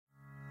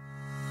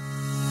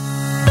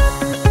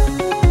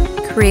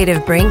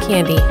Creative Brain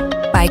Candy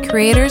by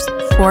creators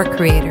for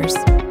creators.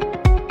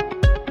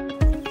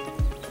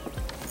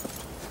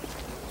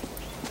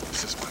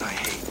 This is what I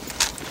hate.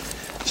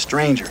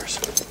 Strangers.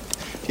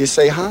 Do you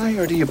say hi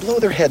or do you blow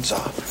their heads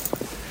off?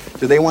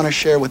 Do they want to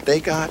share what they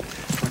got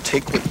or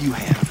take what you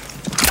have?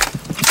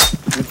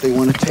 And if they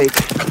want to take,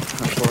 how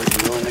far are you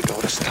willing to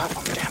go to stop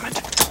them, damn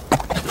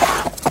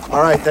it?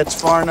 All right,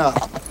 that's far enough.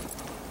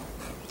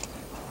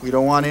 We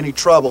don't want any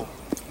trouble.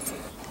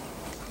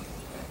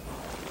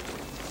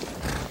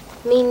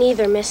 Me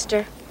neither,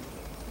 mister.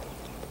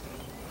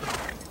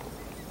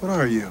 What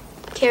are you?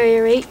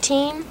 Carrier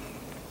 18,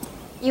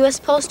 U.S.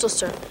 Postal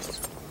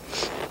Service.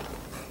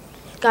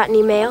 Got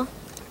any mail?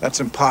 That's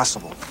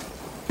impossible.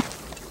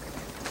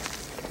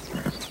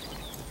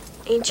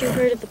 Ain't you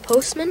heard of the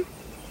postman?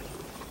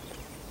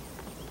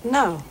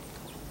 No.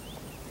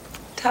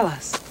 Tell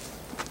us.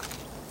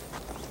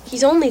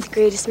 He's only the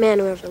greatest man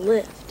who ever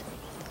lived.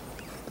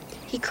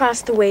 He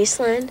crossed the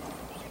wasteland,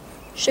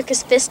 shook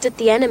his fist at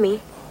the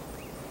enemy,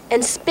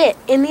 and spit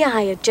in the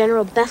eye of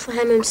General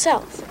Bethlehem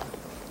himself.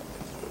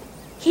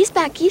 He's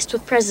back east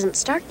with President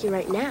Starkey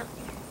right now.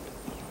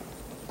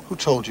 Who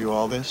told you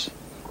all this?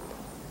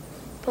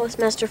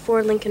 Postmaster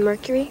Ford Lincoln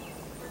Mercury.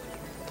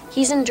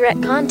 He's in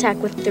direct contact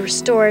with the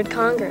restored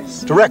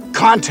Congress. Direct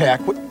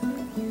contact?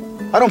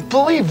 I don't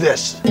believe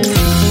this.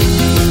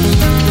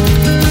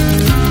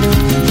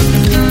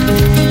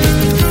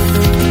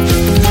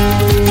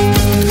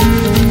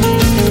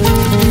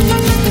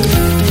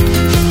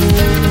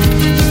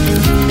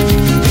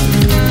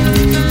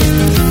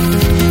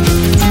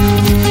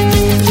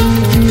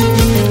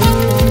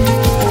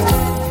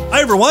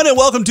 Hi, everyone, and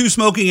welcome to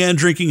Smoking and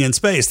Drinking in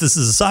Space. This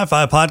is a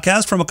sci-fi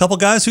podcast from a couple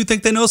guys who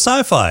think they know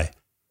sci-fi.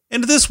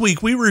 And this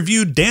week, we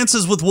reviewed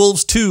Dances with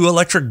Wolves 2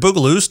 Electric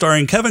Boogaloo,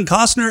 starring Kevin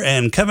Costner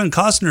and Kevin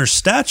Costner's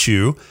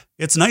statue.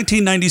 It's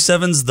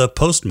 1997's The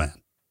Postman.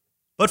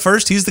 But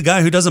first, he's the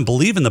guy who doesn't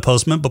believe in the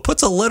postman, but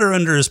puts a letter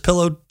under his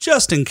pillow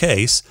just in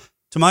case.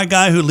 To my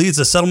guy who leads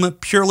a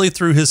settlement purely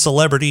through his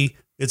celebrity,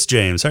 it's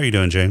James. How are you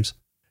doing, James?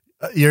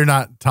 You're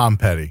not Tom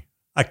Petty.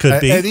 I could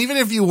be. And even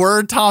if you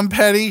were Tom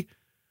Petty,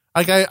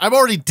 like I'm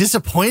already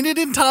disappointed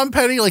in Tom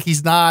Petty. Like,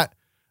 he's not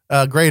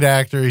a great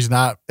actor. He's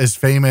not as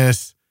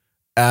famous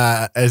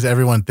as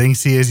everyone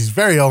thinks he is. He's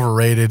very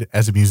overrated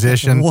as a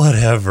musician.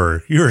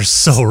 Whatever. You're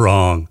so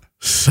wrong.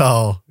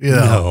 So, you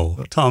know.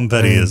 No, Tom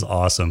Petty is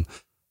awesome.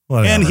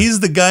 Whatever. And he's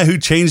the guy who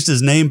changed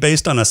his name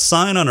based on a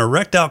sign on a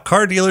wrecked out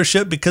car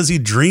dealership because he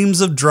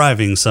dreams of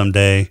driving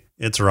someday.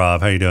 It's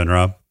Rob. How you doing,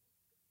 Rob?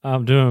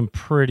 I'm doing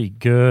pretty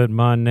good.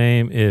 My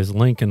name is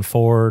Lincoln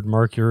Ford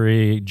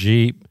Mercury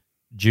Jeep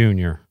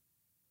Jr.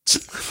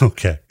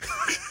 Okay.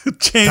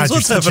 James, God, what's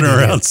you're such happening an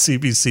idiot. around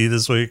CBC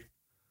this week?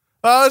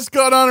 What's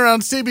going on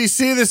around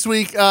CBC this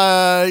week?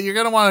 You're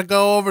going to want to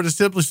go over to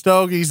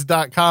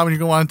simplystogies.com and you're going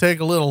to want to take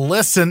a little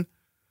listen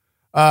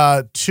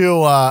to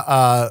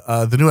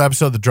the new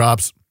episode that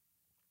drops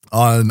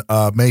on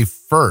May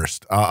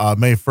 1st.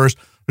 May 1st,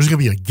 there's going to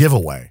be a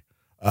giveaway.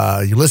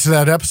 You listen to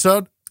that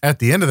episode. At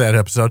the end of that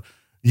episode,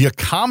 you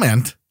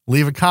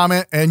leave a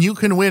comment, and you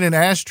can win an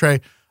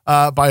ashtray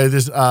by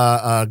this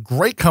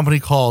great company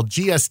called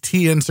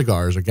GSTN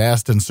Cigars, or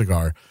Gaston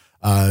Cigar.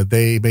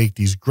 They make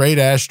these great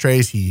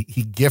ashtrays. He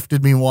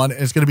gifted me one.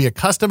 It's going to be a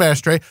custom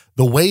ashtray,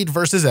 the Wade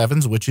versus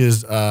Evans, which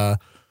is it's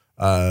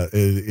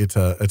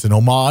an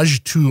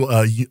homage to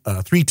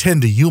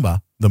 310 to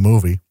Yuma, the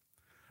movie.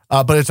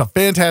 But it's a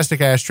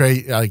fantastic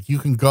ashtray. You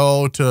can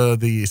go to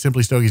the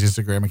Simply Stogies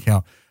Instagram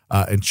account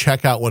and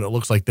check out what it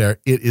looks like there.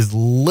 It is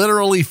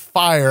literally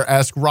fire.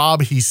 Ask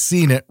Rob. He's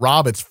seen it.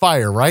 Rob, it's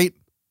fire, right?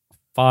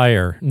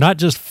 Fire. Not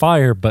just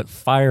fire, but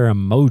fire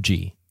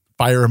emoji.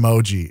 Fire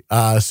emoji.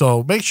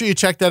 So make sure you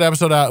check that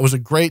episode out. It was a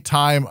great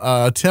time.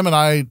 Tim and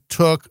I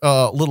took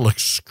a little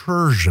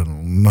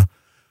excursion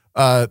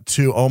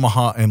to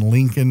Omaha and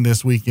Lincoln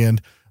this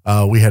weekend.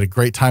 We had a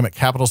great time at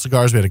Capital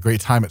Cigars. We had a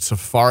great time at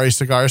Safari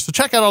Cigars. So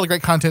check out all the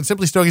great content,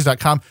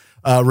 simplystogies.com.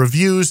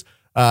 Reviews,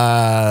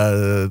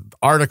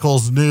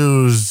 articles,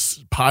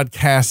 news,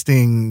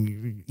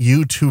 podcasting,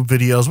 YouTube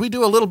videos. We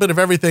do a little bit of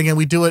everything, and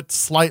we do it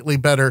slightly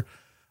better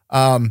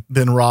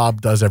than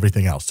Rob does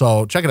everything else.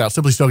 So check it out,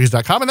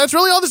 simplystogies.com. And that's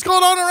really all that's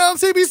going on around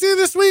CBC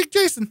this week,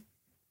 Jason.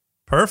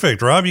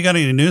 Perfect. Rob, you got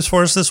any news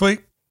for us this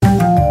week?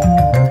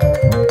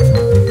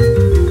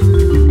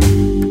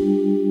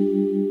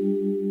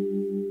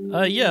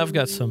 Yeah, I've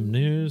got some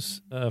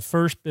news.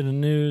 First bit of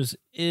news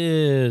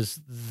is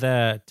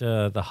that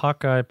the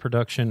Hawkeye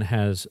production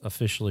has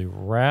officially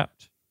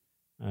wrapped.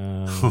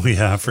 Oh,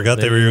 yeah. I forgot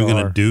they were even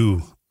going to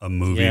do a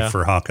movie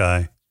for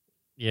Hawkeye.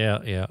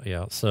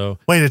 Yeah. So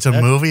wait, it's a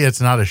movie?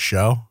 It's not a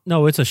show?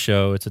 No, it's a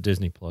show. It's a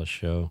Disney Plus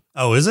show.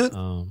 Oh, is it?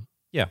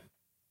 Yeah.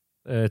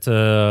 It's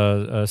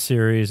a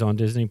series on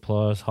Disney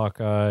Plus,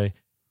 Hawkeye.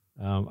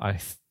 I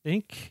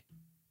think,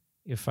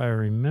 if I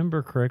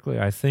remember correctly,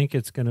 I think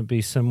it's going to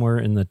be somewhere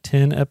in the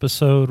 10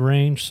 episode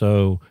range.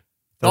 So,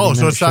 so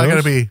it's not going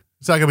to be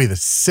It's not going to be the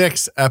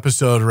 6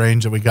 episode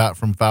range that we got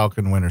from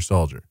Falcon Winter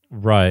Soldier.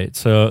 Right.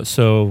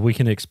 So we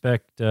can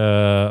expect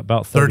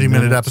about 30-minute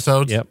minutes.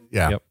 episodes? Yep.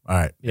 Yeah. Yep. All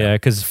right. Yeah,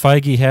 because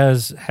Feige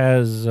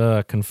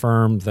has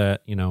confirmed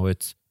that,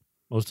 it's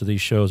most of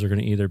these shows are going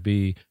to either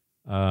be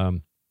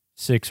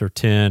 6 or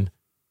 10,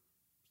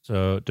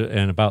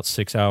 and about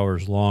 6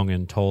 hours long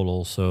in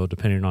total. So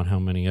depending on how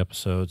many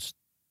episodes,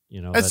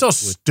 That's so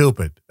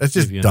stupid. That's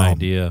just give you dumb. an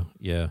idea.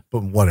 Yeah.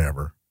 But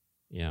whatever.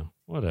 Yeah.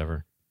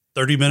 Whatever.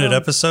 30-minute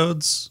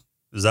episodes?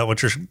 Is that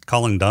what you're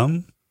calling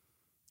dumb?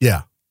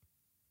 Yeah.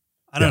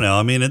 I don't know.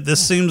 I mean, this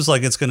seems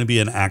like it's going to be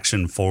an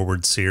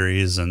action-forward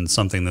series and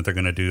something that they're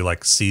going to do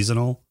like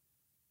seasonal,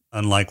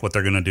 unlike what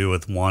they're going to do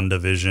with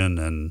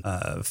WandaVision and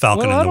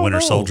Falcon and the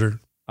Winter Soldier.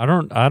 I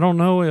don't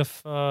know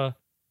if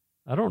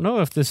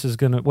this is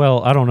going to.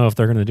 Well, I don't know if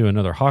they're going to do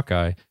another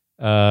Hawkeye.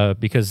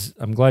 Because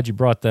I'm glad you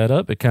brought that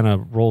up. It kind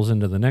of rolls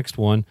into the next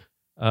one.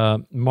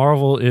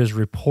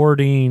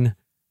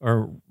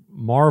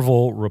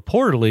 Marvel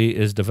reportedly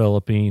is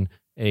developing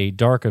a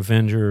Dark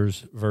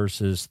Avengers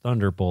versus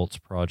Thunderbolts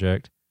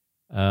project.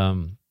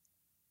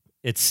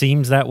 It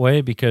seems that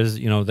way because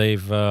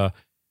they've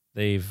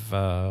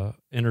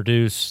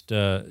introduced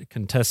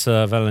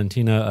Contessa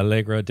Valentina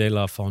Allegra de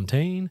la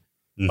Fontaine.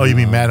 Oh, you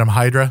mean Madam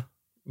Hydra?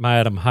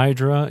 Madam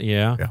Hydra,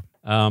 yeah.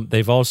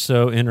 They've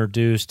also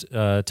introduced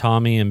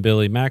Tommy and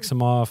Billy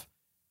Maximoff,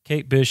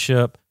 Kate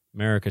Bishop,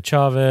 America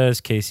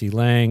Chavez, Casey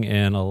Lang,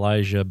 and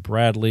Elijah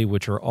Bradley,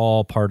 which are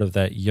all part of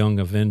that Young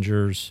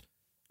Avengers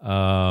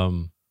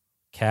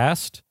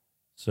cast.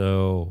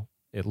 So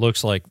it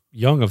looks like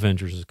Young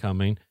Avengers is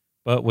coming.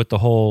 But with the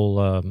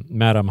whole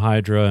Madam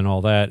Hydra and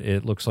all that,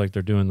 it looks like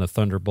they're doing the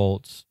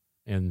Thunderbolts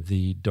and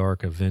the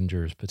Dark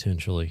Avengers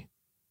potentially.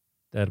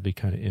 That'd be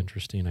kind of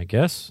interesting, I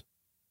guess.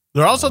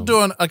 They're also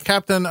doing a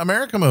Captain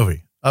America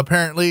movie,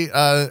 apparently,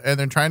 and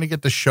they're trying to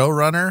get the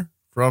showrunner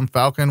from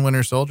Falcon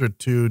Winter Soldier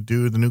to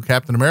do the new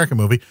Captain America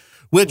movie,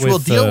 which will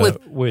deal with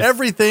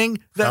everything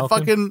that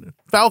fucking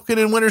Falcon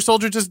and Winter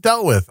Soldier just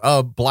dealt with.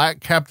 Black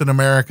Captain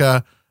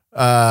America.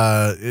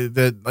 Why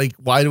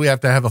do we have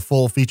to have a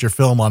full feature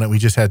film on it? We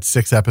just had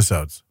 6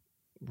 episodes.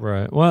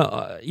 Right.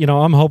 Well,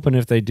 I'm hoping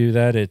if they do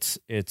that, it's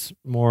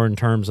more in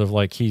terms of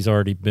like he's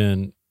already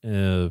been,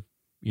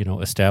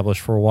 established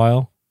for a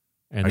while.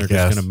 And they're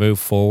just going to move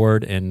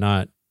forward and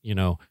not,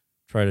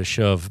 try to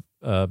shove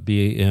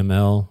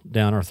BML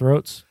down our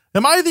throats.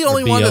 Am I the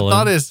only one that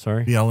thought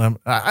sorry? BLM?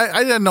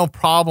 I had no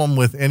problem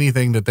with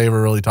anything that they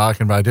were really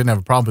talking about. I didn't have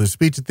a problem with the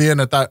speech at the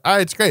end. I thought,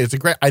 it's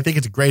great. I think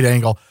it's a great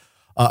angle.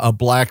 A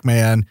black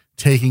man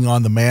taking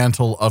on the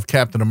mantle of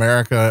Captain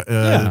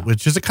America,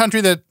 which is a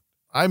country that,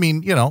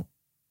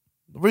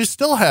 we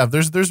still have.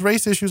 There's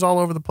race issues all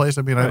over the place.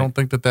 I mean, right. I don't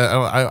think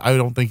I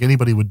don't think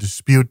anybody would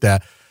dispute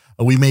that.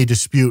 We may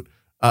dispute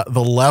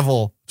the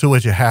level to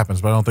which it happens,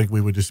 but I don't think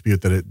we would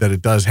dispute that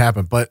it does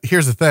happen. But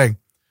here's the thing.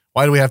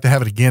 Why do we have to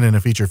have it again in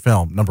a feature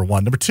film? Number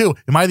one. Number two,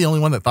 am I the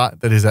only one that thought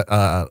that his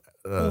what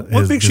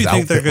makes you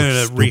think they're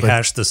going to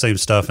rehash the same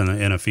stuff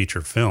in a feature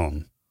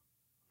film?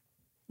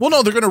 Well,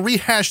 no, they're going to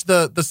rehash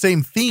the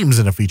same themes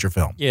in a feature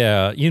film.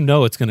 Yeah,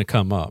 it's going to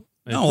come up.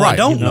 No, right. I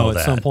don't know that.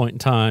 At some point in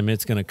time,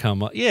 it's going to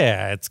come up.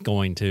 Yeah, it's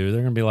going to.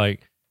 They're going to be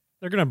like,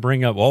 they're going to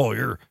bring up,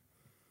 you're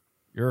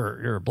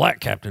a black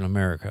Captain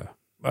America,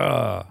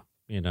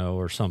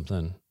 or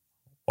something.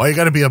 Why you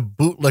got to be a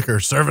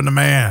bootlicker serving the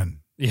man?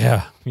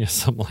 Yeah,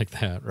 something like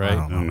that, right?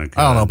 I don't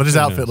know, but his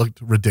outfit looked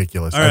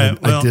ridiculous. All right,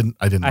 I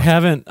didn't. I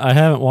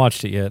haven't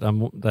watched it yet.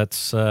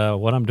 That's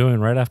what I'm doing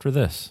right after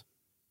this.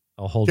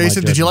 I'll hold.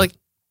 Jason, did you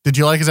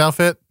like his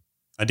outfit?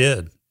 I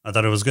did. I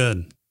thought it was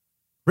good.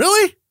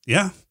 Really?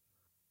 Yeah.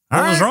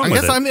 What was wrong with it?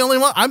 I guess I'm the only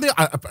one.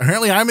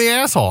 Apparently I'm the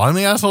asshole. I'm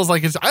the asshole. I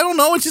don't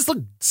know. It just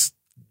looked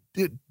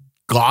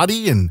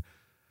gaudy and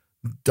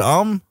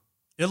dumb.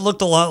 It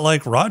looked a lot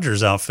like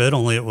Roger's outfit,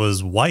 only it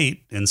was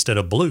white instead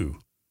of blue.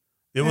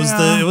 It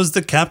was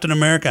the Captain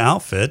America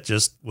outfit,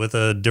 just with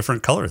a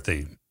different color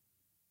theme.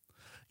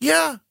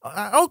 Yeah.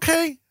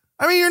 Okay.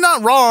 I mean, you're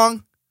not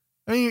wrong.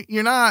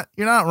 You're not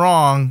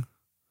wrong.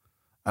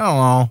 I don't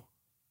know.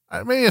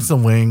 Maybe it's the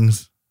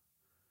wings.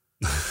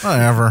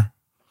 Whatever.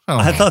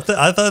 I thought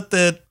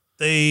that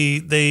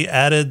they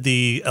added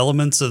the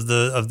elements of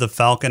the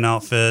Falcon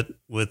outfit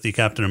with the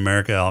Captain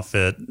America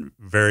outfit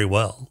very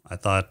well. I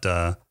thought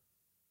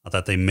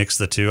they mixed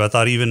the two. I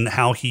thought even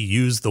how he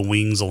used the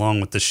wings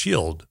along with the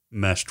shield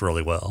meshed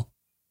really well.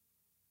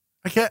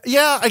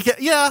 Yeah.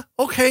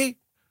 Okay.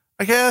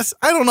 I guess.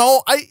 I don't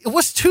know. It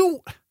was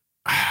too.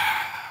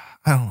 I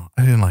don't know.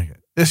 I didn't like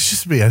it. It's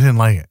just me. I didn't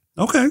like it.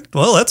 Okay.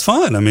 Well, that's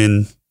fine. I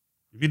mean,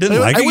 if you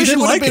didn't like it, you didn't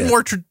like it. I wish it would have been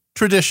more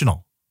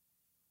traditional.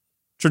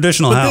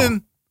 Traditional how?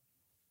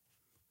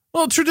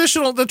 The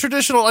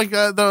traditional, like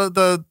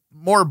the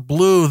more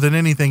blue than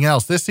anything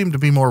else. This seemed to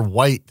be more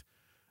white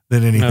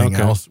than anything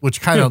else, which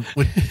kind of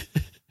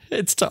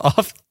it's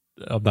off.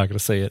 I'm not going to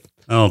say it.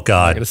 Oh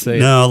God! Let's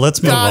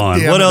move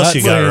on. What else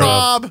you got,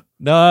 Rob?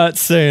 Not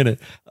saying it.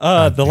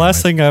 The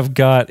last thing I've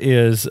got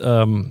is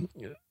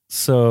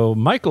so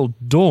Michael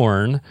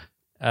Dorn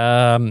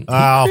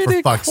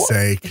For fuck's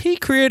sake. He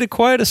created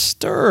quite a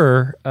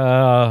stir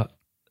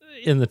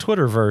in the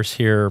Twitterverse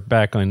here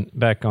back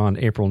on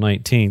April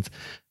 19th.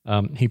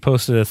 He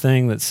posted a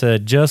thing that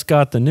said, "Just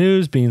got the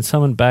news, being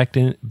summoned back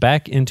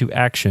into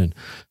action.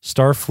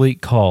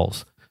 Starfleet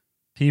calls."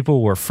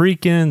 People were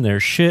freaking their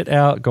shit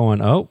out,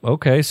 going, "Oh,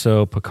 okay,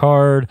 so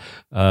Picard,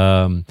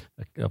 a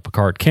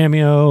Picard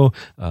cameo,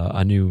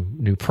 a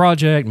new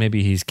project.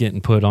 Maybe he's getting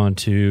put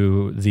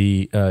onto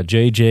the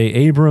J.J.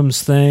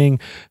 Abrams thing.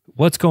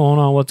 What's going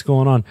on? What's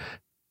going on?"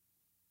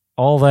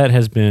 All that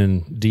has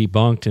been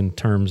debunked in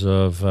terms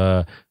of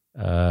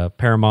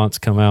Paramount's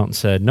come out and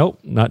said, "Nope,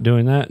 not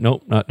doing that.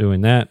 Nope, not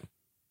doing that."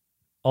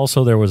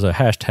 Also, there was a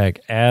hashtag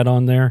ad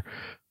on there.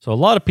 So a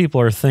lot of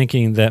people are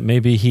thinking that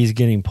maybe he's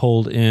getting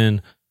pulled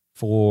in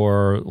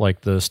for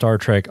like the Star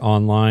Trek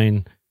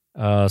Online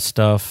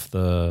stuff,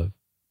 the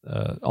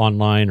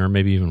online or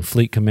maybe even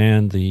Fleet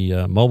Command,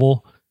 the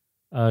mobile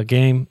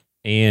game,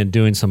 and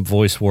doing some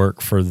voice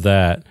work for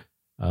that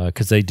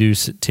because they do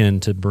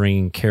tend to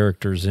bring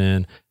characters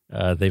in.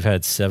 They've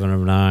had Seven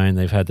of Nine,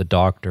 they've had the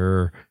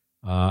Doctor.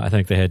 I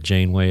think they had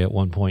Janeway at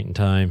one point in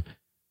time.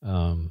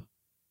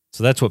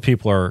 So that's what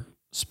people are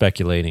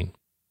speculating.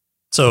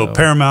 So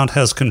Paramount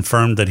has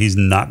confirmed that he's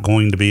not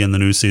going to be in the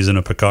new season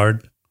of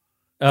Picard?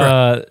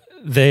 Okay,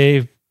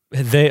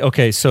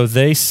 so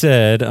they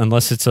said,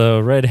 unless it's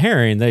a red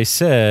herring, they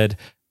said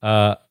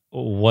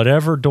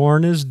whatever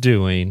Dorn is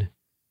doing,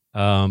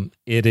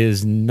 it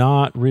is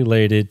not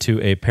related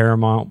to a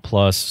Paramount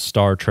Plus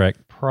Star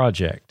Trek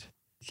project.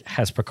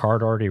 Has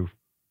Picard already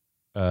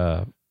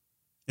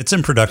it's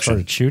in production.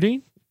 Started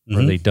shooting? Mm-hmm.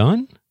 Are they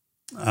done?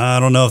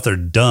 I don't know if they're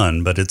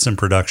done, but it's in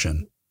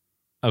production.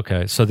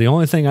 Okay, so the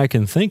only thing I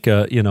can think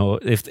of,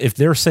 if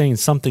they're saying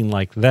something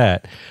like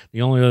that,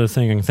 the only other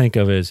thing I can think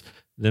of is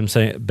them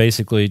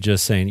basically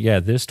just saying,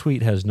 yeah, this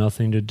tweet has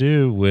nothing to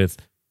do with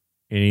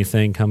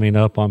anything coming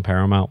up on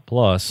Paramount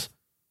Plus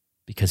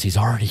because he's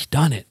already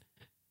done it.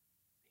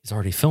 He's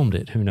already filmed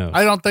it. Who knows?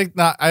 I don't think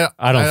not.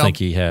 I don't think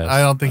he has. I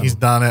don't think he's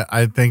done it.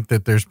 I think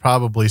that there's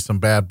probably some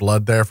bad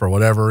blood there for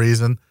whatever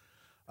reason.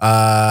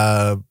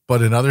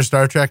 But in other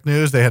Star Trek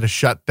news, they had to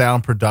shut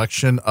down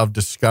production of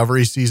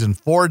Discovery Season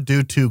 4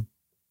 due to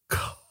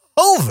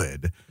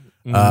COVID.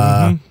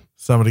 Mm-hmm.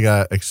 Somebody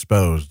got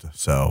exposed.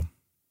 So,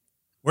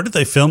 where did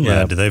they film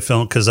that? Did they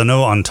film? Because I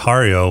know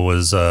Ontario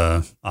was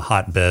a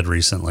hotbed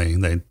recently.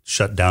 They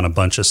shut down a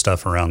bunch of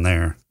stuff around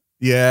there.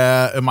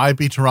 Yeah, it might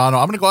be Toronto.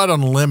 I'm going to go out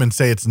on a limb and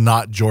say it's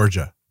not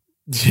Georgia.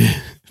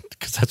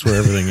 Because that's where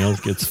everything else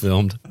gets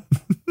filmed.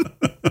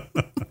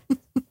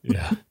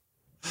 Yeah.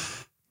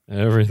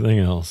 Everything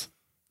else.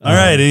 All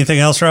right. Anything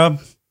else, Rob?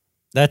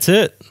 That's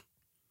it.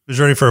 Who's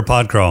ready for a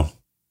pod crawl?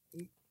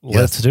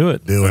 Let's do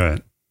it. Do it. All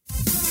right.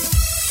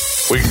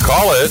 We can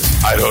call it,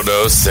 I don't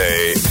know,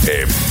 say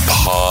a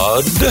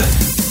pod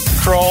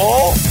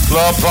crawl?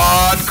 The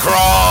pod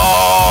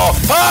crawl!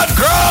 Pod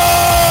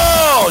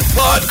crawl!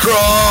 Pod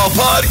crawl!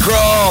 Pod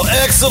crawl!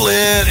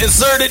 Excellent!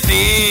 Insert it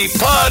deep!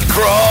 Pod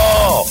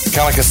crawl! Kind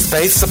of like a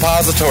space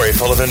suppository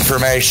full of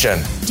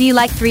information. Do you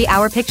like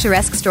 3-hour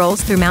picturesque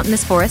strolls through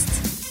mountainous forests?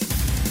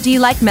 Do you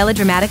like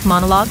melodramatic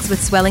monologues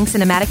with swelling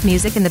cinematic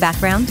music in the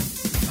background?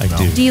 I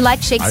do. Do you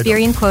like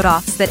Shakespearean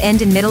quote-offs that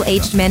end in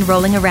middle-aged men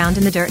rolling around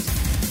in the dirt?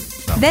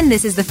 No. Then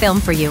this is the film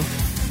for you.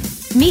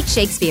 Meet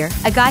Shakespeare,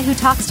 a guy who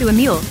talks to a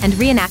mule and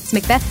reenacts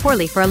Macbeth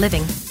poorly for a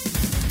living.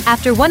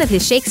 After one of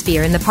his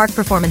Shakespeare in the Park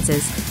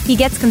performances, he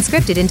gets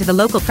conscripted into the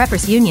local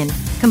preppers union,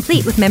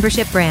 complete with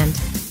membership brand.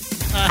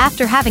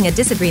 After having a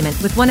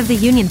disagreement with one of the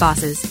union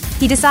bosses,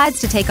 he decides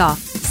to take off,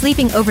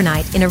 sleeping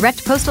overnight in a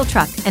wrecked postal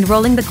truck and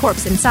rolling the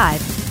corpse inside,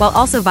 while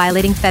also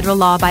violating federal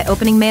law by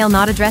opening mail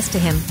not addressed to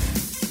him.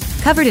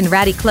 Covered in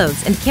ratty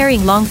clothes and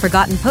carrying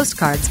long-forgotten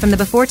postcards from the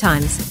before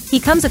times, he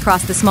comes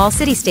across the small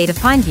city-state of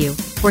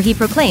Pineview, where he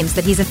proclaims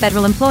that he's a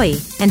federal employee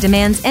and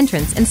demands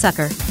entrance and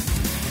succor.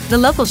 The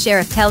local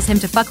sheriff tells him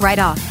to fuck right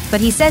off, but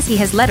he says he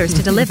has letters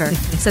to deliver,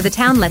 so the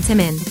town lets him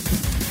in.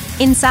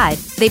 Inside,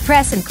 they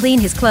press and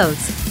clean his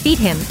clothes, feed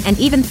him, and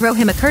even throw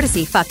him a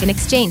courtesy fuck in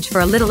exchange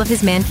for a little of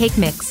his man-cake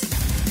mix.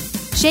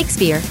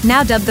 Shakespeare,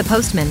 now dubbed the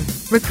Postman,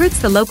 recruits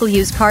the local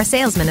used car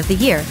salesman of the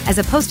year as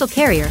a postal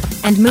carrier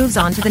and moves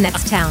on to the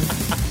next town.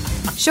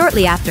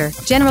 Shortly after,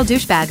 General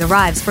Douchebag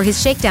arrives for his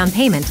shakedown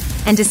payment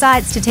and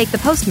decides to take the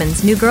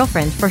postman's new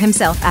girlfriend for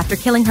himself after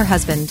killing her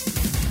husband.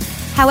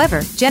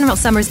 However, General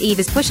Summer's Eve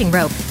is pushing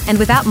rope, and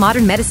without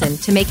modern medicine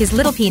to make his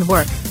little peen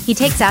work, he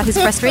takes out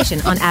his frustration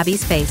on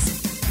Abby's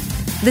face.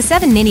 The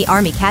 7 Ninny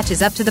army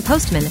catches up to the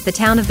postman at the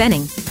town of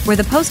Benning, where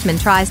the postman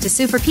tries to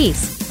sue for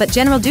peace, but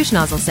General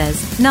Douchenozzle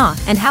says, nah,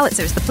 and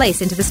howitzers the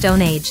place into the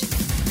Stone Age.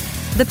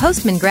 The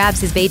postman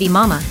grabs his baby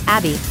mama,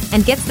 Abby,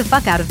 and gets the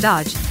fuck out of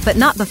Dodge, but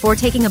not before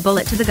taking a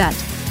bullet to the gut.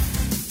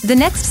 The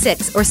next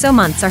 6 or so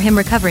months are him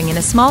recovering in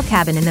a small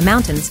cabin in the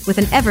mountains with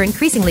an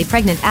ever-increasingly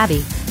pregnant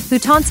Abby, who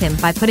taunts him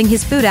by putting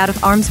his food out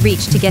of arm's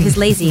reach to get his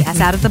lazy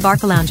ass out of the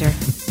Barcalounger.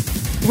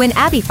 When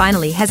Abby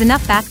finally has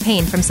enough back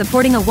pain from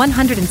supporting a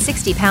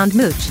 160-pound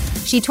mooch,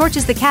 she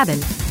torches the cabin,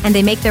 and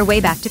they make their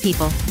way back to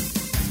people.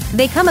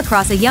 They come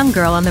across a young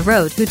girl on the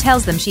road who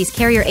tells them she's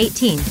Carrier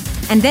 18,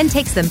 and then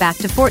takes them back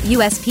to Fort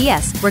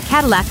USPS, where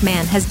Cadillac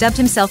Man has dubbed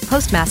himself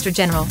Postmaster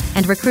General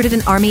and recruited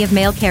an army of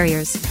mail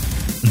carriers.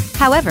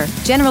 However,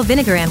 General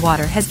Vinegar and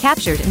Water has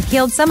captured and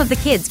killed some of the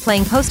kids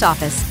playing post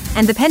office,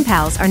 and the pen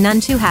pals are none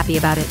too happy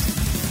about it.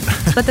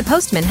 But the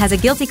postman has a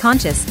guilty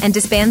conscience and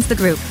disbands the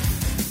group.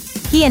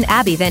 He and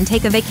Abby then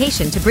take a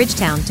vacation to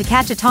Bridgetown to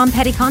catch a Tom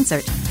Petty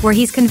concert, where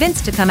he's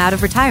convinced to come out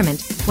of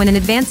retirement when an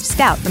advanced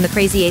scout from the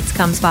Crazy Eights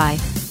comes by.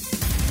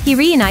 He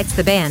reunites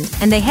the band,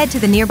 and they head to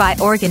the nearby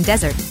Oregon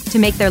desert to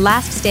make their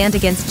last stand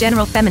against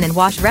General Feminine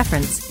Wash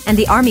reference, and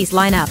the armies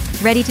line up,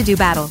 ready to do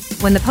battle,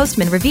 when the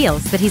postman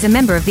reveals that he's a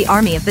member of the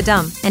Army of the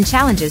Dumb and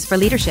challenges for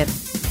leadership.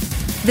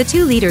 The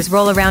two leaders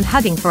roll around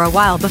hugging for a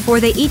while before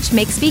they each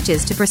make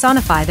speeches to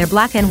personify their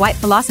black and white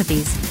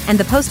philosophies, and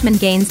the postman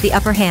gains the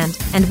upper hand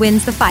and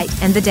wins the fight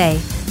and the day.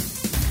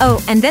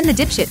 Oh, and then the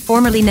dipshit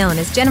formerly known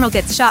as General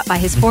gets shot by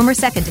his former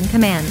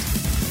second-in-command.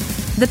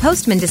 The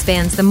postman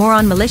disbands the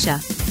moron militia,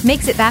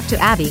 makes it back to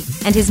Abby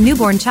and his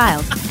newborn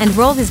child, and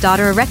roll his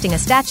daughter erecting a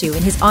statue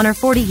in his honor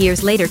 40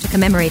 years later to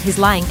commemorate his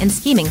lying and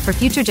scheming for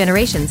future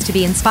generations to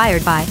be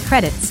inspired by.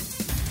 Credits.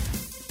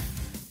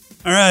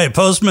 All right,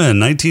 Postman,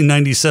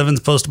 1997's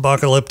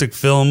post-apocalyptic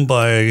film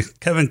by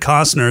Kevin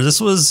Costner. This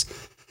was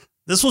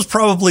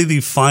probably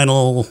the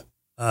final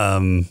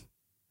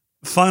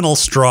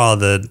straw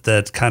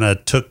that kind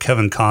of took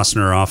Kevin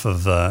Costner off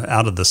of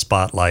out of the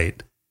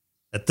spotlight.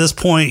 At this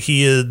point,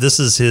 this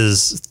is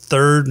his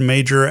third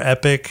major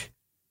epic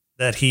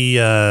that he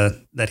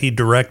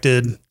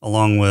directed,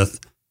 along with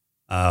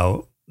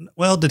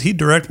did he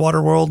direct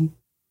Waterworld?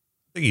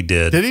 I think he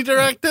did. Did he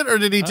direct it, or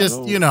did he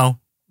just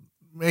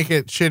make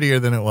it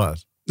shittier than it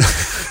was?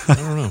 I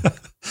don't know.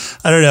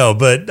 I don't know,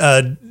 but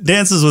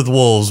Dances with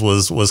Wolves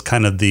was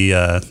kind of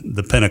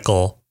the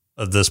pinnacle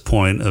of this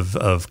point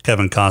of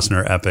Kevin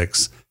Costner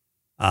epics,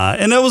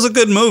 and it was a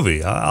good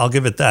movie. I'll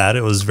give it that.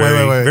 It was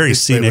very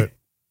scenic.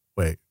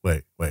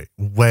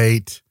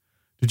 Wait.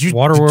 Did you?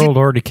 Waterworld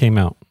already came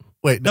out.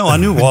 Wait, no, I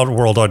knew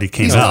Waterworld already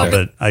came out,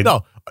 but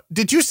no.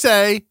 Did you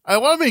say? I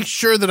want to make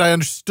sure that I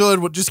understood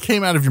what just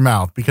came out of your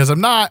mouth, because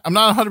I'm not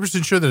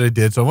 100% sure that I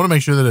did. So I want to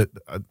make sure that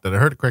I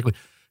heard it correctly.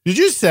 Did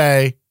you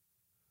say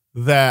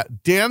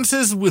that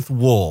Dances with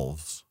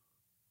Wolves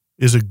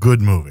is a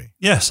good movie?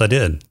 Yes, I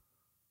did.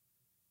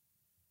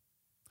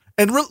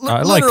 And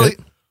I liked it.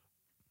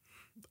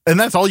 And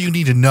that's all you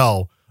need to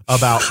know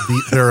about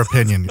their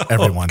opinion,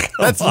 everyone.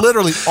 That's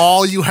literally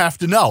all you have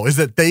to know, is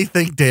that they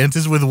think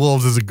Dances with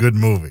Wolves is a good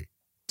movie.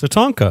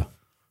 Tatanka.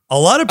 A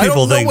lot of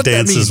people think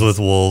Dances with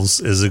Wolves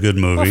is a good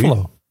movie.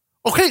 Buffalo.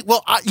 Okay,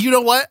 well, you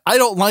know what? I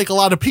don't like a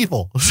lot of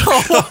people. So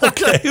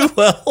okay,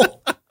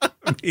 well,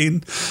 I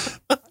mean,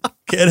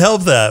 can't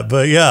help that.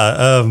 But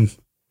yeah,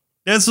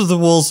 Dances with the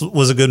Wolves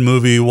was a good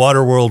movie.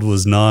 Waterworld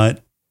was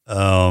not,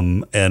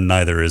 and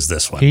neither is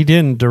this one. He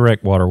didn't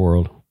direct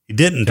Waterworld. He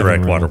didn't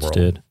direct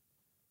Waterworld.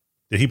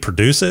 Did he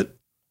produce it?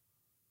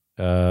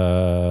 He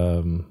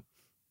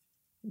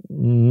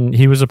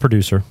was a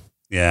producer.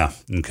 Yeah.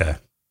 Okay.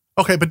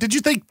 Okay, but did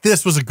you think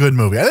this was a good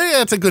movie? I think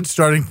that's a good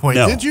starting point.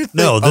 No, did you think?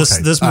 No,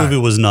 this movie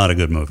was not a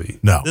good movie.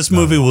 No. This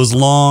movie was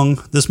long.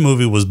 This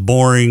movie was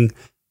boring.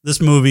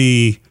 This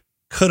movie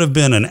could have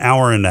been an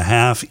hour and a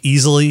half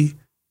easily.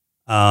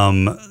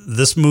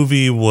 This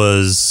movie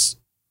was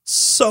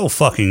so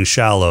fucking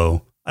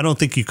shallow. I don't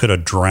think you could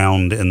have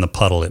drowned in the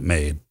puddle it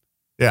made.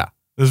 Yeah.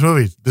 This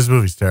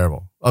movie's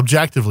terrible.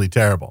 Objectively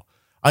terrible.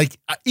 Like,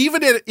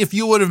 even if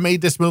you would have made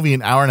this movie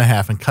an hour and a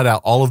half and cut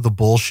out all of the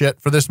bullshit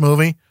for this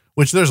movie,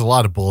 which there's a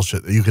lot of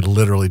bullshit that you could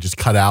literally just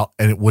cut out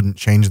and it wouldn't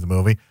change the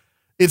movie,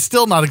 it's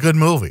still not a good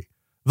movie.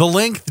 The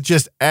length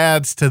just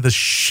adds to the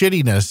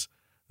shittiness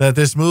that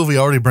this movie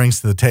already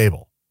brings to the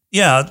table.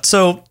 Yeah,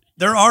 so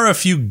there are a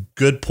few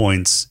good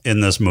points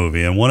in this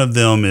movie, and one of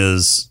them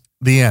is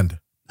the end.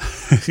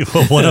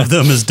 Well, one of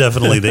them is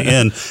definitely the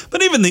end,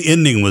 but even the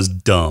ending was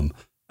dumb.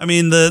 I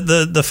mean,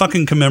 the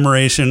fucking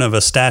commemoration of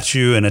a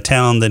statue in a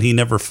town that he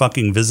never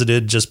fucking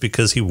visited just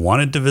because he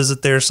wanted to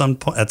visit there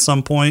at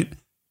some point.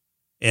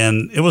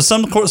 And it was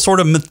some sort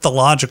of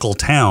mythological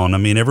town. I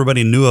mean,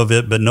 everybody knew of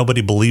it, but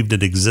nobody believed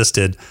it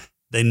existed.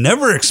 They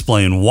never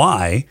explain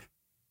why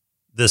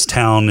this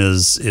town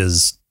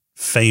is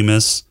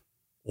famous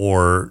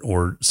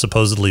or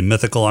supposedly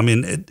mythical. I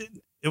mean,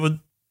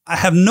 I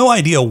have no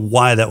idea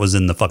why that was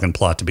in the fucking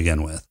plot to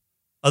begin with.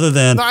 Other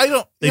than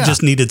they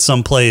just needed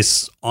some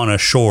place on a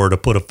shore to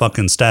put a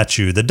fucking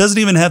statue that doesn't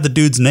even have the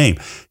dude's name.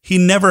 He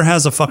never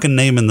has a fucking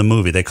name in the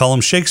movie. They call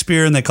him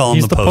Shakespeare and they call him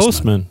the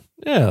postman.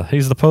 Yeah,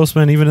 he's the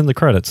postman even in the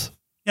credits.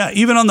 Yeah,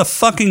 even on the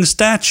fucking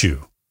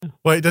statue.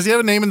 Wait, does he have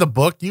a name in the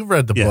book? You've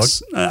read the book.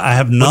 I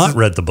have not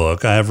read the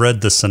book. I have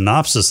read the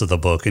synopsis of the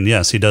book, and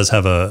yes, he does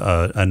have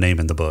a name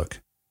in the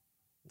book.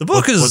 The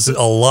book is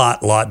a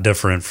lot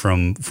different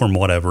from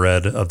what I've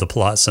read of the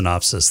plot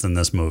synopsis than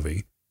this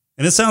movie.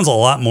 And it sounds a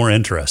lot more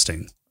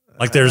interesting.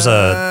 Like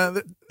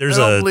I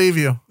don't believe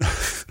you.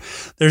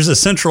 There's a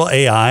central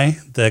AI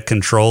that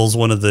controls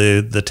one of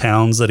the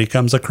towns that he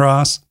comes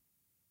across,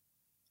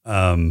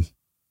 called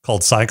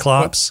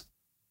Cyclops.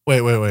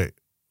 Wait.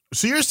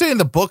 So you're saying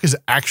the book is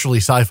actually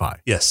sci-fi?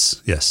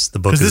 Yes. The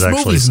book is actually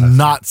this movie's sci-fi.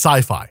 not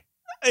sci-fi.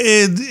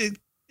 It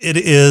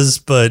is,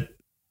 but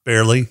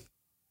barely.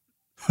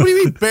 What do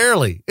you mean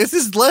barely? This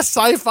is less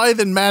sci-fi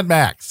than Mad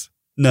Max.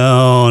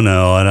 No,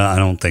 I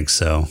don't think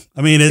so.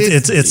 I mean,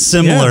 it's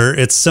similar.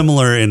 Yeah. It's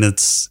similar in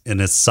its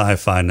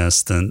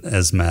sci-fi-ness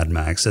as Mad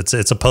Max.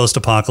 It's a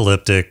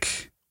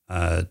post-apocalyptic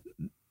kind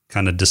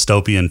of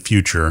dystopian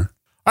future,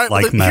 right,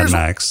 like Mad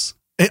Max.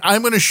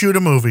 I'm going to shoot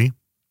a movie.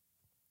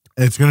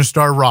 It's going to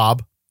star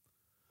Rob.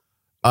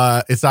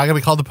 It's not going to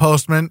be called The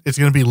Postman. It's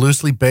going to be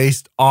loosely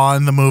based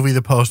on the movie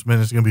The Postman.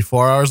 It's going to be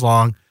 4 hours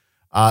long.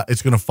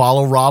 It's going to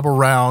follow Rob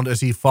around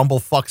as he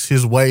fucks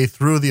his way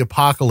through the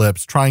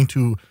apocalypse, trying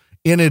to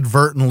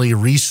inadvertently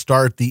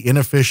restart the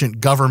inefficient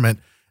government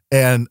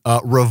and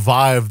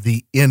revive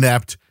the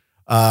inept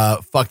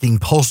fucking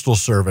postal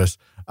service.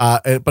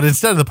 But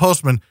instead of The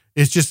Postman,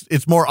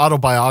 it's more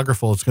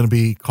autobiographical. It's going to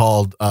be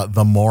called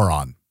The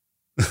Moron.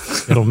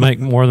 It'll make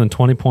more than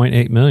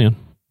 20.8 million.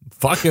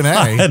 Fucking A.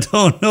 I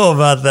don't know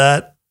about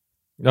that.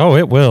 Oh,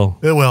 it will.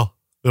 It will.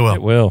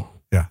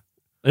 Yeah.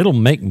 It'll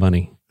make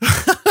money.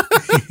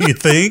 You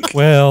think?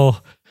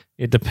 Well,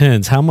 it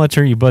depends. How much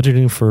are you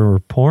budgeting for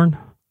porn?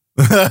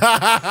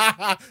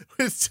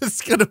 It's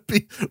just going to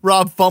be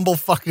Rob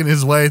fucking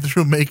his way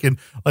through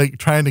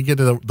trying to get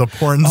the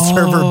porn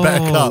server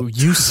back up.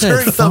 You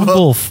said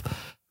fumble.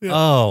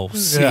 Oh,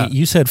 see,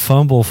 you said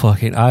fumble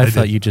fucking. I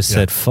thought you just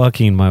said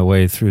fucking my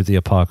way through the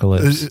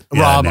apocalypse.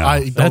 Rob, no.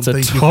 That's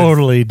a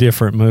totally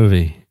different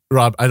movie.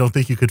 Rob, I don't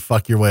think you could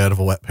fuck your way out of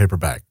a wet paper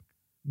bag.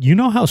 You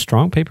know how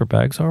strong paper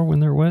bags are when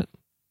they're wet?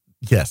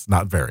 Yes,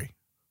 not very.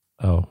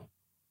 Oh.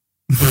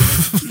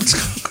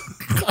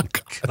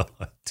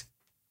 God.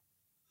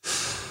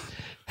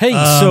 Hey,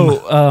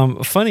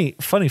 so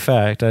funny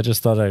fact. I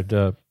just thought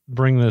I'd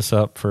bring this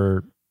up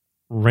for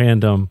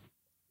random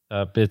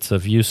bits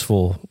of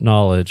useful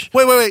knowledge.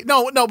 Wait.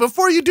 No.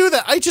 Before you do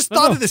that, I just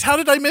thought of this. How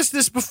did I miss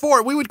this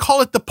before? We would call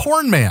it the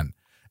porn man.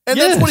 And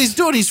that's what he's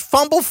doing. He's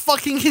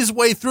fucking his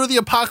way through the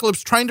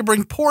apocalypse, trying to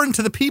bring porn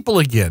to the people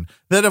again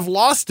that have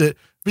lost it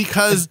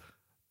because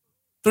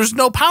there's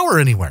no power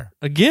anywhere.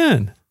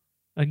 Again.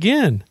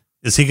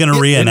 Is he going to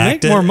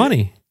reenact it? More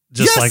money.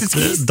 Just like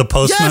the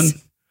Postman?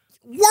 Yes.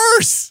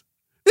 Worse.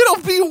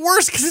 It'll be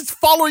worse because it's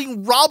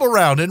following Rob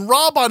around, and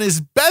Rob on his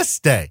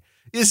best day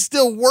is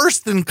still worse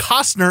than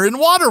Costner in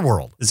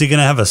Waterworld. Is he going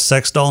to have a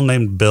sex doll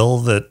named Bill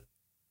that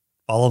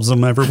follows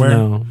him everywhere?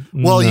 No.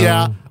 Well,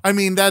 yeah. I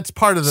mean, that's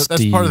part of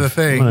the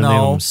thing.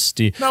 No,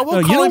 Steve. No,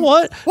 you know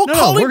what? We're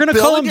going to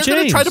call him James. James. You're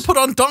going to try to put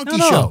on donkey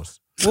shows.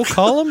 We'll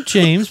call him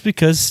James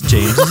because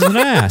James is an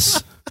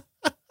ass.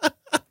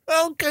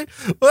 Okay,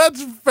 well,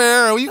 that's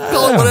fair. You can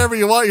call it whatever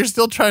you want. You're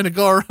still trying to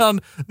go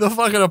around the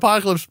fucking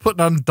apocalypse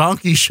putting on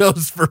donkey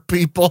shows for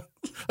people.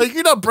 Like,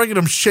 you're not bringing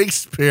them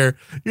Shakespeare.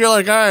 You're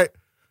like, all right,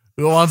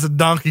 who wants a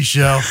donkey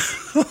show?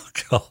 Oh,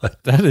 God.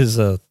 That is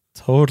a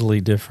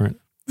totally different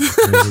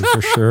movie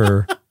for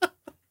sure.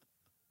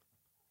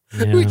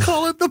 Yeah. We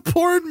call it the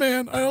porn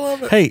man. I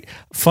love it. Hey,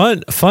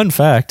 fun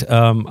fact.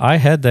 I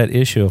had that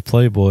issue of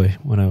Playboy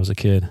when I was a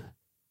kid.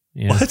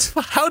 Yeah. What?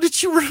 How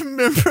did you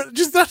remember?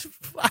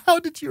 How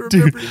did you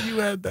remember you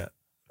had that?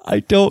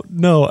 I don't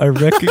know. I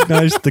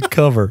recognized the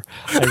cover.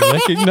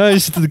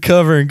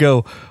 And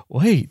go,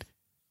 wait,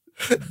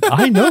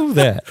 I know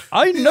that.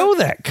 I know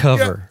that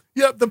cover.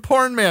 Yep, the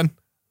porn man.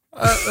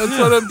 That's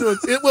what I'm doing.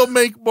 It will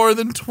make more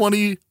than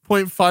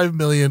 20.5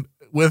 million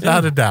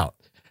without a doubt.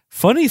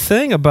 Funny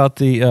thing about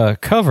the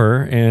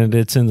cover, and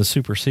it's in the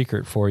super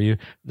secret for you,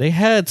 they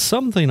had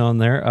something on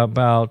there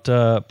about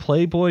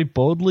Playboy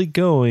boldly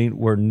going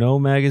where no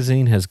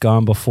magazine has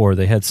gone before.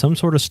 They had some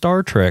sort of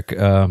Star Trek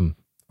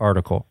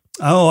article.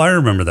 Oh, I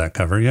remember that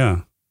cover,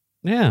 yeah.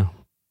 Yeah,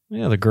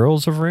 the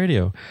Girls of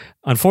Radio.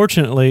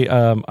 Unfortunately,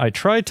 I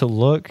tried to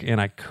look, and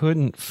I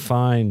couldn't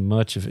find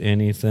much of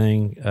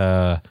anything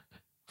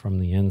from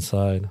the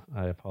inside.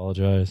 I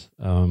apologize.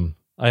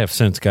 I have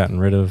since gotten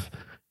rid of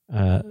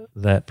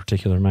that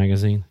particular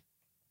magazine.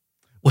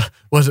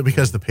 Was it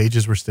because the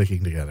pages were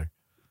sticking together?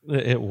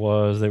 It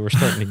was. They were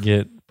starting to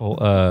get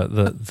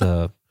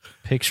the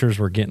pictures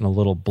were getting a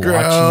little blotchy.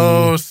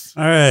 Gross.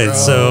 All right,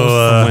 gross.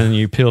 So when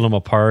you peeled them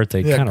apart,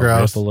 they kind of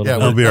rip a little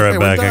bit. I'll be right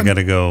back. I got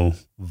to go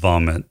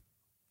vomit.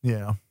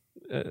 Yeah.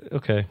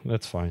 Okay,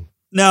 that's fine.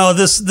 No,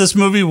 this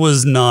movie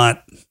was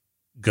not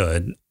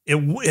good.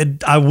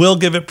 I will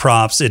give it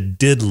props. It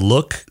did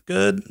look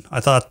good. I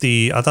thought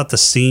the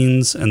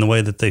scenes and the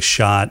way that they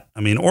shot.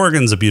 I mean,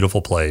 Oregon's a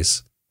beautiful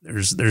place.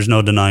 There's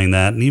no denying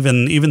that. And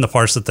even the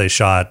parts that they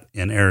shot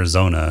in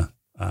Arizona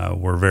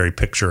were very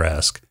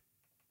picturesque.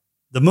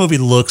 The movie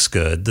looks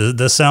good. The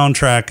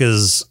soundtrack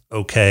is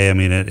okay. I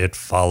mean, it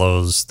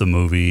follows the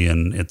movie,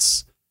 and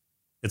it's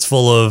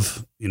full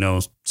of,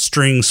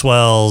 string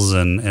swells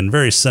and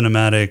very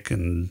cinematic,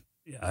 and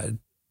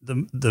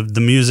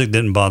the music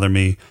didn't bother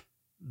me.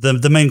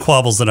 The main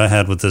quabbles that I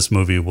had with this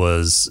movie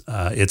was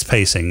its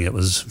pacing. It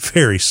was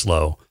very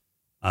slow,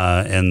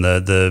 and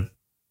the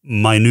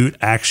minute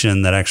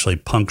action that actually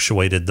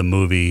punctuated the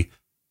movie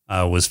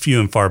was few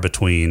and far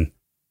between,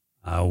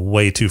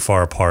 way too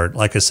far apart.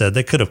 Like I said,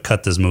 they could have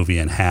cut this movie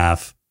in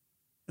half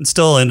and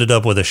still ended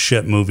up with a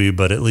shit movie,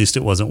 but at least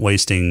it wasn't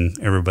wasting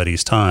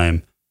everybody's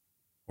time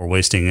or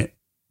wasting it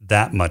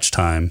that much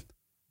time.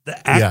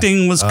 The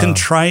acting was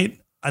contrite.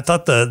 I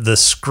thought the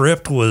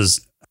script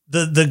was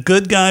the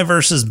good guy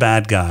versus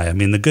bad guy. I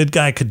mean, the good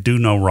guy could do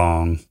no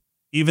wrong.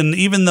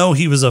 Even though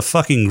he was a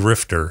fucking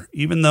grifter,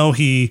 even though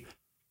he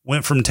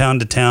went from town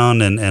to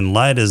town and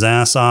lied his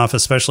ass off,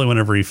 especially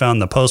whenever he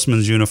found the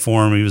postman's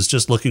uniform, he was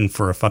just looking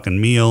for a fucking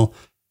meal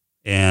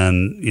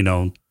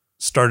and,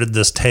 started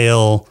this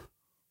tale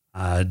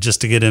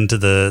just to get into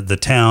the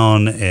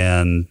town,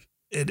 and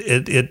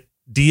it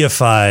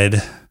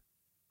deified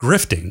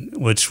grifting,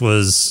 which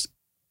was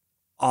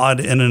odd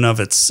in and of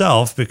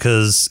itself,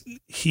 because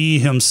he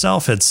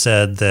himself had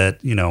said that,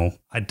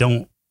 I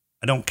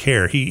don't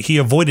care. He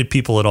avoided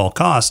people at all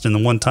costs. And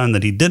the one time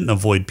that he didn't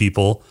avoid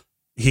people,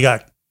 he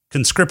got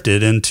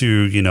conscripted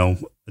into,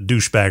 a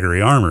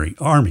douchebaggery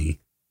army.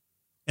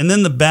 And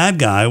then the bad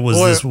guy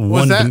was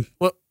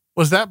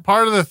was that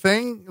part of the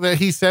thing that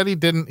he said he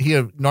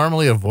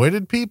normally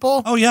avoided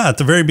people? Oh yeah. At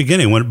the very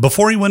beginning,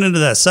 before he went into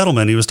that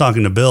settlement, he was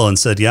talking to Bill and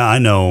said, yeah, I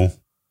know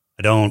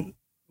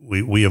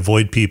we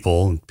avoid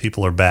people.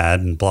 People are bad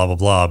and blah, blah,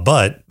 blah.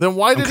 But then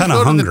why did he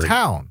go to the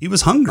town? He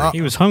was hungry.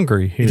 He was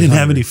hungry. He didn't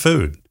have any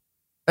food.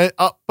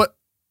 But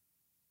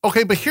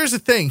here's the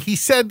thing. He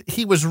said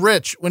he was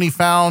rich when he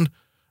found,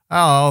 I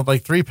don't know,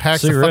 like 3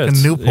 packs cigarettes.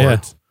 Of fucking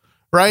Newports,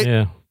 right?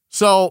 Yeah.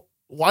 So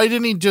why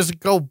didn't he just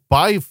go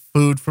buy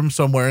food from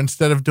somewhere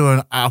instead of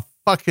doing a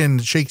fucking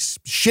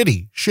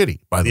shitty,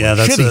 by the way? Yeah,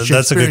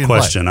 that's a good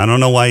question. I don't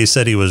know why he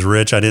said he was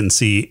rich. I didn't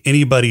see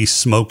anybody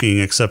smoking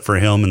except for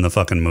him in the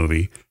fucking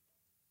movie.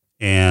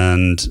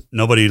 And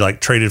nobody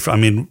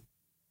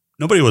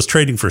nobody was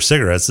trading for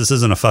cigarettes. This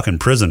isn't a fucking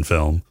prison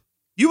film.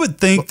 You would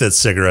think that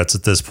cigarettes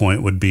at this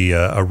point would be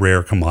a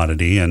rare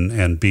commodity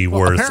and be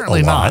worth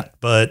a lot,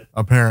 but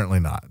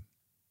apparently not.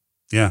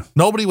 Yeah.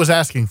 Nobody was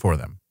asking for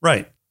them.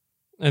 Right.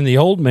 And the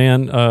old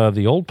man,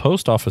 the old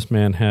post office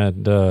man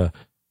had, No,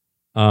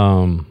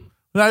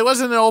 he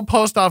wasn't an old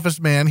post office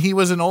man. He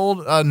was an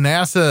old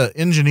NASA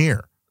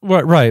engineer.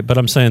 Right. But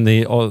I'm saying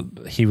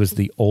he was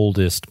the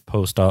oldest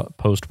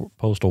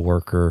postal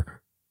worker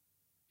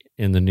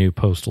in the new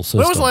postal system.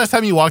 When was the last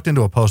time you walked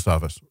into a post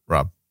office,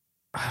 Rob?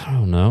 I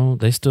don't know.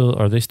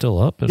 Are they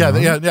still up? Yeah.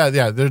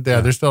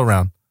 They're still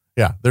around.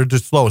 Yeah. They're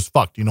just slow as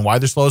fuck. Do you know why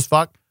they're slow as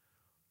fuck?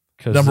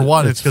 Number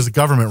one, it's because the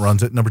government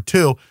runs it. Number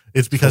two,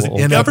 it's because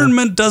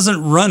government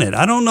doesn't run it.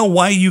 I don't know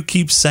why you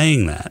keep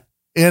saying that.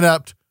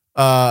 Inept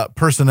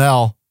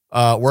personnel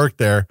work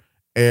there,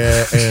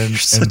 and you're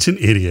such an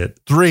idiot.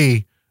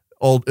 3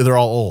 old. They're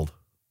all old.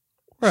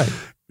 Right.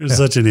 You're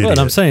such an idiot. But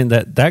I'm saying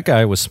that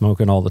guy was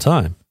smoking all the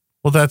time.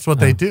 Well, that's what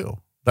they do.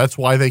 That's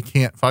why they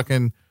can't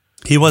fucking.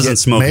 He wasn't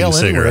smoking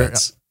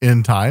cigarettes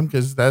in time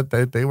because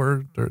they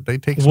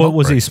take. What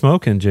was he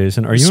smoking,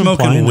 Jason? Are you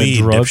smoking implying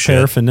weed, that drug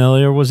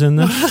paraphernalia was in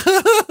this?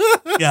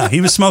 Yeah,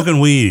 he was smoking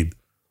weed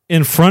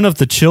in front of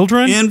the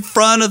children. In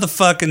front of the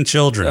fucking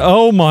children.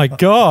 Oh my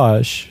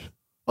gosh!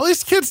 Well,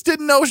 these kids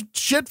didn't know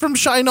shit from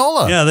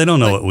Shinola. Yeah, they don't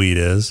know what weed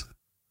is.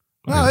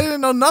 No, they didn't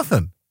know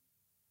nothing.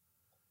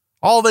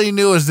 All they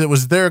knew is it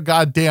was their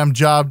goddamn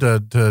job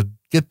to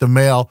get the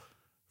mail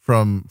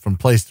from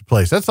place to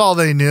place. That's all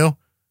they knew.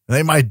 And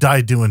they might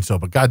die doing so,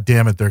 but God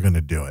damn it, they're going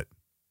to do it.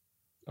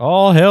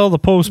 All hail the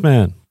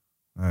postman.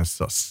 That's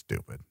so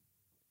stupid.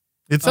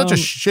 It's such a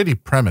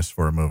shitty premise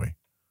for a movie.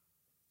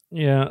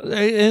 Yeah,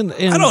 and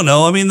I don't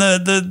know. I mean,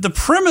 the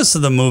premise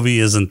of the movie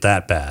isn't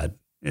that bad.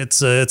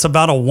 It's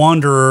about a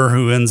wanderer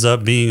who ends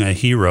up being a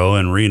hero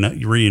and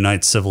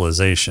reunites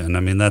civilization. I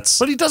mean,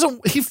 but he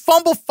doesn't. He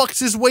fumble fucks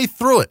his way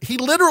through it. He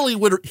literally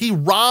he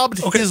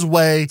robbed his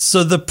way.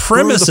 So the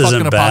premise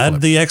isn't bad.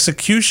 Apocalypse. The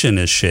execution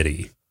is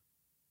shitty.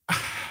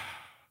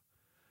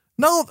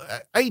 No,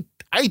 I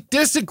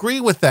disagree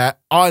with that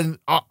on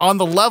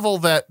the level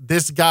that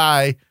this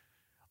guy,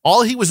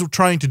 all he was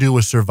trying to do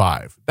was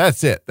survive.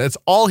 That's it. That's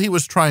all he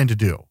was trying to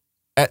do.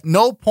 At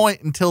no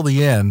point until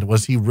the end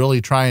was he really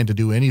trying to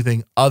do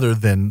anything other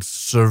than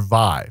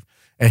survive.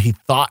 And he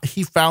thought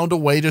he found a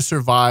way to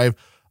survive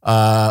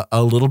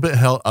a little bit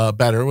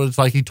better. It was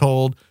like he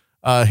told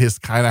his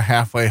kind of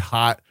halfway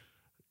hot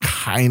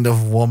kind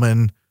of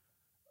woman,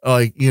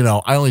 like,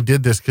 I only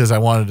did this because I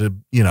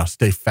wanted to,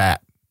 stay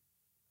fat.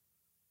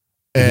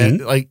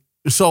 And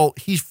so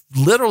he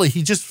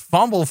just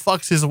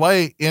fucks his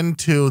way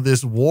into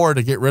this war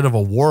to get rid of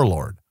a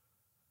warlord.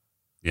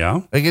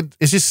 Yeah.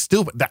 It's just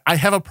stupid. I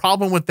have a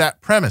problem with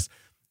that premise.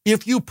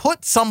 If you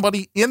put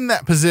somebody in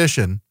that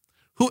position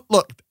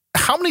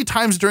how many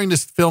times during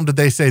this film did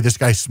they say this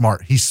guy's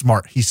smart? He's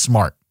smart. He's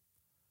smart.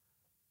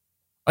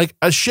 Like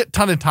a shit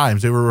ton of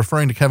times they were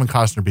referring to Kevin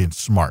Costner being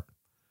smart.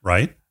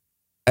 Right.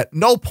 At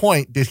no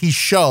point did he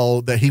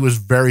show that he was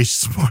very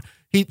smart.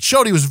 He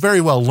showed he was very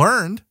well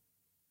learned.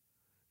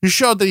 He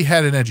showed that he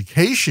had an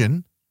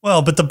education.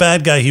 Well, but the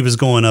bad guy he was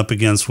going up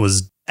against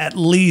was at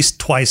least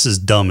twice as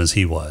dumb as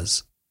he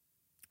was.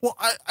 Well,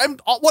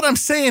 what I'm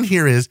saying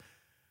here is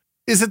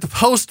is that the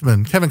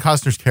postman, Kevin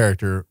Costner's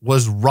character,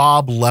 was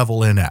Rob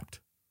level inept.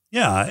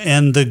 Yeah,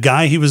 and the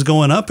guy he was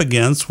going up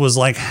against was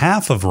like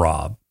half of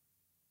Rob.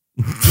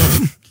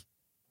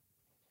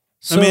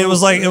 So, I mean, it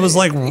was like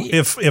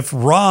if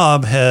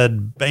Rob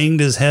had banged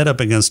his head up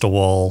against a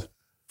wall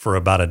for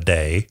about a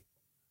day.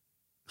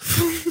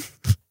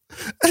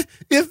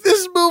 If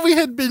this movie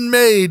had been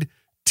made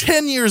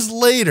 10 years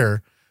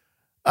later,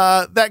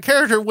 that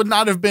character would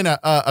not have been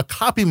a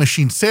copy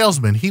machine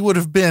salesman. He would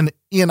have been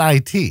in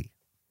IT.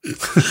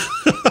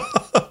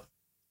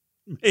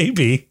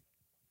 Maybe.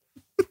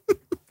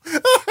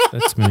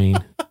 That's mean.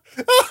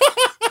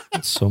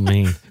 That's so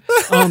mean.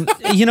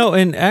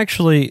 And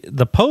actually,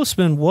 the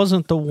postman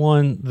wasn't the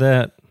one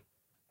that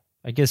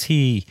I guess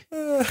he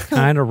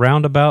kind of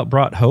roundabout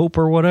brought hope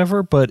or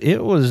whatever, but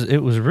it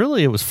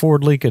was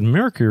Ford Lincoln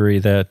Mercury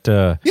that.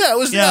 It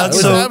was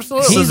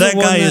absolutely. So that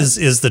guy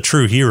is the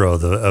true hero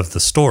of the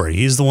story.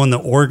 He's the one that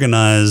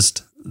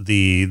organized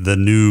the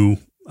new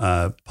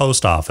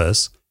post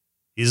office.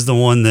 He's the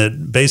one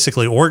that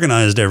basically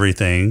organized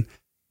everything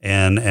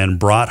and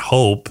brought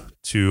hope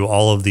to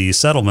all of the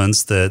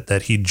settlements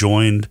that he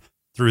joined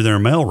through their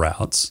mail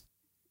routes.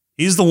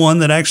 He's the one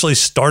that actually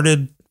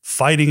started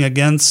fighting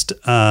against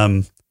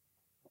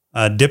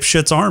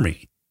Dipshit's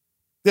army.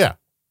 Yeah.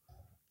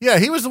 Yeah,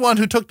 he was the one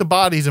who took the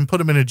bodies and put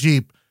them in a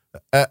Jeep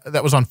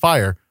that was on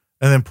fire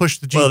and then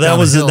pushed the Jeep down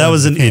the hill. That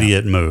was an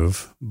idiot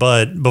move.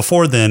 But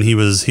before then, he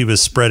was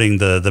spreading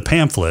the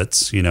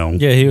pamphlets, you know.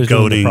 Yeah, he was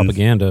goading doing the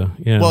propaganda.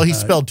 Yeah. Well, he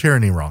spelled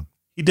tyranny wrong.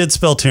 He did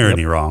spell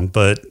tyranny wrong,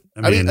 but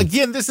I mean,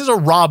 again, this is a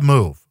Rob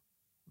move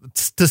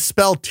to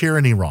spell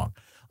tyranny wrong.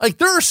 Like,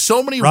 there are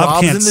so many Rob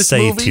Robs can't in this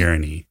say movie.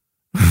 Tyranny.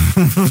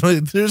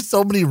 There's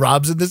so many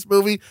Robs in this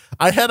movie.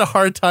 I had a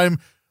hard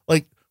time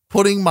like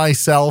putting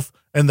myself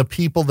and the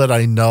people that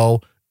I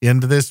know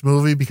into this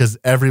movie because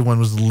everyone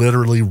was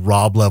literally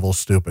Rob level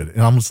stupid.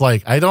 And I'm just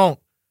like, I don't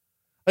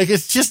like,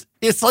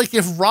 it's like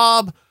if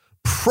Rob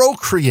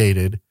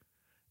procreated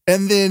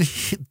and then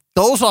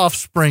those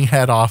offspring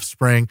had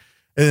offspring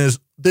and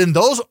then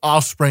those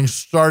offspring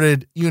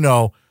started,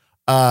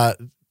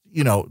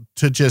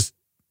 to just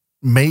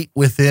mate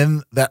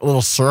within that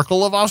little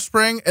circle of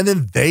offspring, and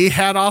then they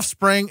had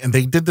offspring and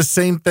they did the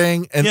same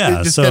thing, and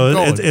it just kept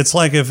going. It's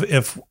like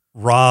if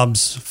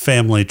Rob's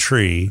family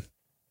tree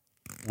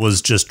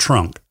was just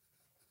trunk.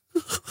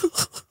 I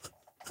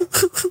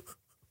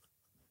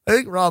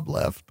think Rob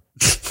left.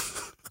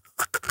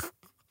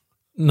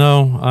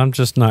 No, I'm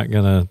just not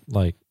gonna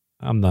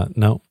I'm not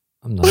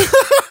I'm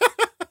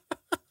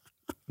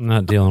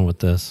not dealing with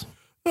this.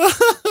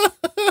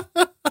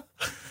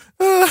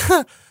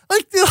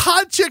 Like, the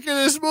hot chick in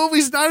this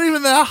movie's not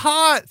even that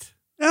hot.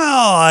 No,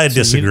 I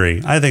disagree.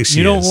 I think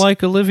you don't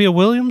like Olivia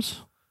Williams?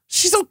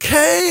 She's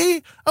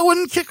okay. I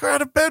wouldn't kick her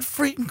out of bed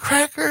for eating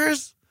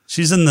crackers.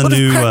 She's in the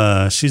new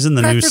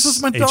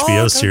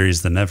HBO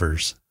series, The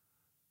Nevers.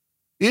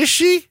 Is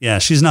she? Yeah,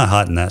 she's not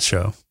hot in that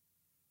show.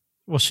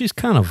 Well, she's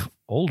kind of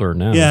older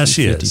now. Yeah, she's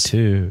she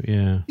 52.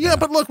 is. Yeah,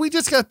 but look, we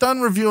just got done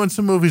reviewing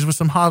some movies with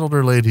some hot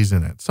older ladies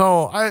in it.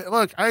 So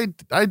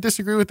I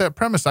disagree with that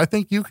premise. I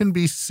think you can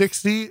be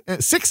 60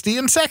 and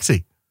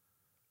sexy.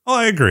 Oh,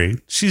 I agree.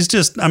 She's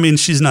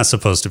not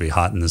supposed to be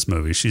hot in this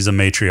movie. She's a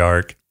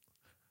matriarch,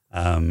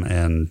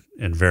 and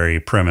very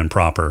prim and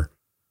proper.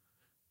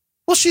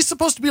 Well, she's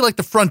supposed to be like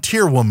the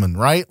frontier woman,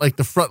 right? Like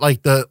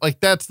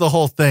that's the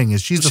whole thing.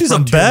 Is she's a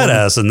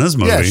badass woman in this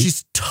movie? Yeah,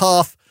 she's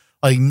tough.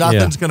 Like,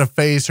 nothing's going to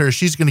phase her.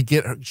 She's going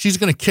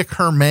to kick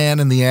her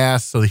man in the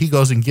ass so he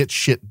goes and gets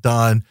shit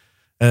done.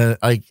 And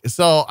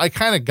so I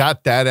kind of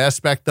got that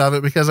aspect of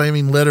it because, I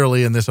mean,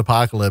 literally in this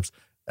apocalypse,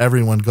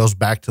 everyone goes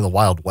back to the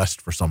Wild West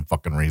for some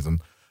fucking reason.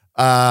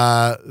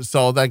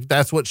 So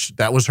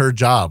that was her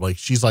job. Like,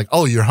 she's like,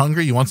 oh, you're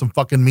hungry? You want some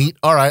fucking meat?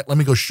 All right, let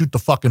me go shoot the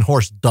fucking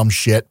horse, dumb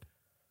shit.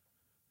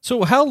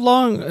 So how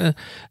long?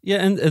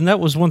 And that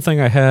was one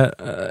thing I had.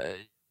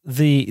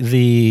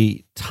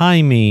 The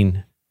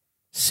timing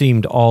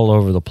seemed all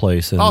over the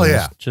place.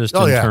 Just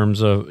in terms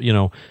of,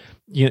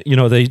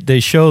 they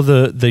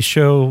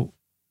show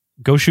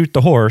go shoot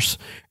the horse,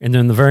 and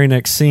then the very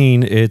next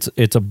scene it's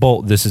a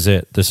bolt. This is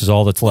it. This is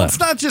all that's left. It's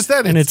not just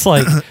that. And it's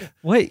like,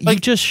 wait, you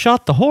just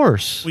shot the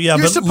horse. Well, yeah,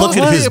 but look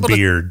at his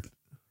beard.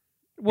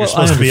 You're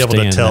supposed to be able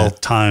to tell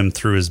time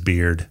through his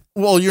beard.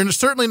 Well, you're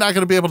certainly not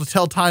going to be able to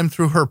tell time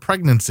through her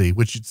pregnancy,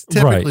 which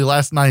typically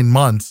lasts 9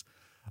 months.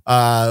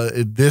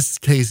 In this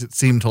case, it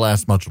seemed to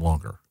last much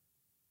longer.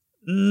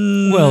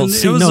 Well,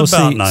 it was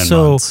about 9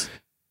 months.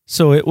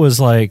 So it was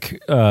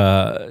like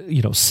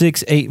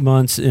 6-8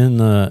 months in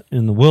the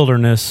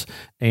wilderness,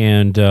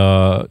 and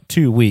 2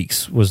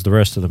 weeks was the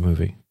rest of the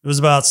movie. It was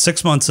about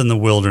 6 months in the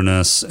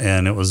wilderness,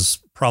 and it was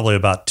probably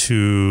about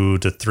 2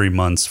 to 3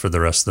 months for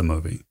the rest of the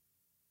movie.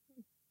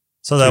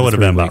 So that would have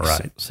been about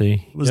right.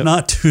 See, it was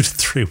not 2 to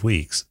 3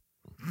 weeks.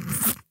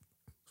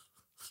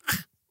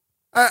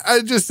 I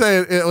just say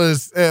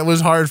it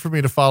was hard for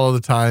me to follow the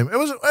time. It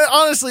was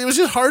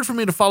just hard for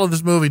me to follow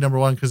this movie. Number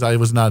one, because I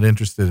was not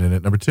interested in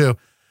it. Number two,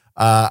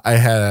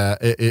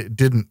 it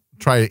didn't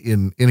try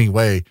in any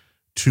way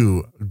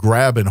to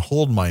grab and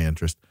hold my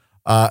interest.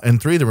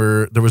 And 3,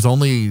 there was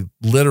only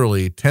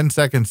literally 10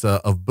 seconds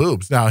of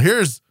boobs. Now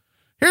here's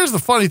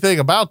the funny thing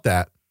about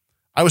that.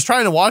 I was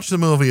trying to watch the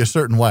movie a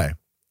certain way.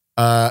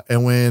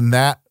 And when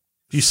that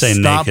you say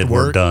naked,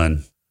 we're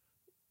done.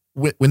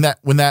 When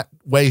that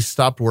way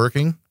stopped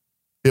working,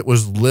 it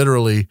was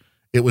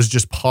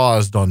just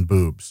paused on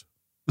boobs.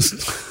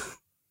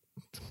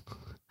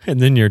 And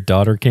then your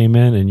daughter came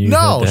in and you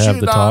had to have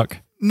the talk.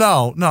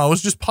 No, it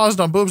was just paused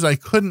on boobs. I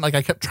couldn't,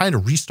 I kept trying to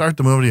restart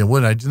the movie and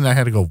wouldn't. I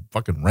had to go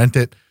fucking rent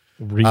it.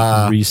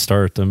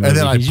 Restart the movie. And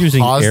then he's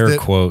using air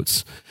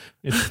quotes.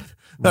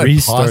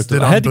 Restart.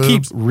 I had to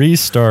keep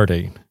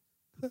restarting.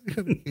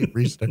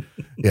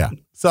 Yeah.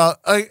 So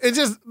it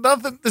just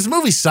nothing. This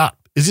movie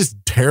sucked. It's just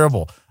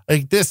terrible.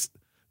 Like this.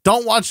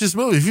 Don't watch this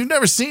movie. If you've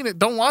never seen it,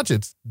 don't watch it.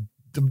 It's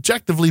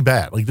objectively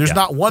bad. Like there's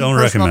not one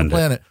person on the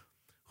planet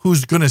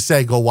who's going to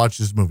say, go watch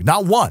this movie.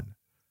 Not one.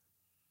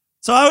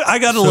 So I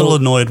got a little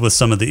annoyed with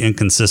some of the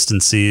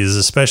inconsistencies,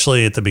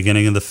 especially at the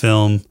beginning of the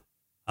film.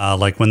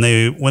 Like when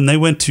they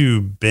went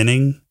to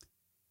Benning,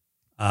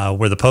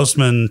 where the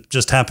postman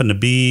just happened to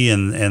be,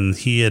 and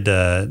he had,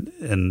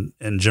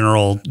 and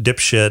General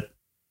Dipshit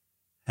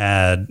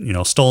had,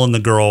 stolen the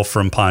girl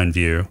from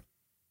Pineview,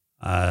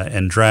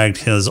 and dragged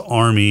his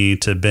army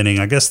to Benning.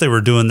 I guess they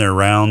were doing their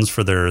rounds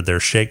for their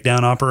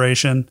shakedown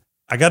operation.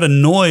 I got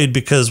annoyed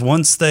because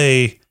once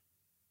they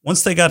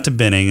got to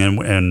Benning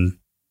and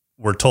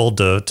were told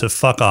to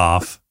fuck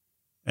off,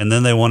 and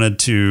then they wanted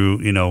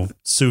to,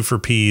 sue for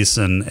peace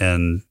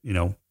and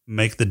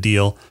make the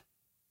deal.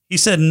 He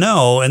said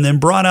no, and then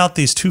brought out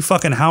these 2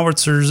 fucking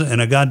howitzers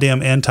and a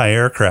goddamn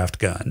anti-aircraft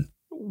gun.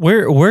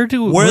 Where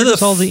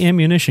does all the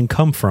ammunition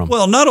come from?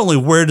 Well, not only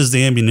where does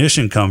the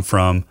ammunition come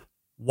from,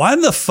 why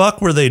the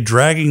fuck were they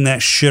dragging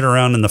that shit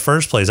around in the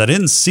first place? I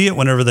didn't see it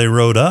whenever they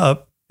rode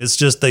up. It's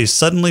just they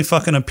suddenly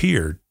fucking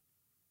appeared.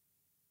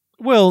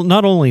 Well,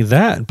 not only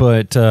that,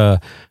 but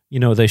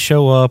they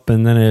show up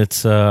and then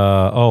it's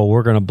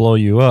we're going to blow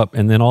you up,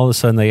 and then all of a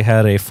sudden they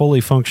had a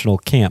fully functional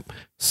camp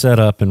set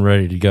up and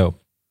ready to go.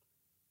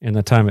 And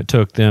the time it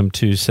took them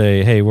to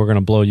say, "Hey, we're going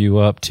to blow you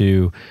up,"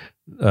 to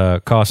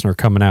Costner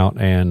coming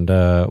out and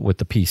with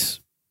the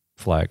peace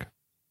flag.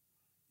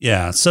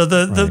 Yeah, so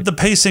the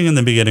pacing in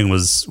the beginning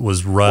was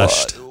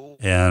rushed,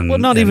 and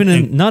not even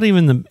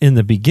in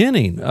the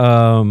beginning.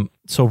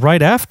 So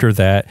right after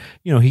that,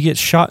 he gets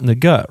shot in the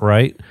gut,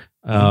 right?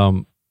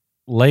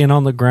 Laying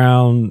on the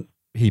ground,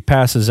 he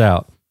passes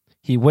out.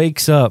 He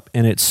wakes up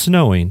and it's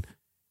snowing,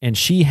 and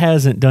she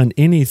hasn't done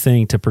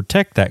anything to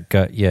protect that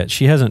gut yet.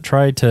 She hasn't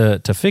tried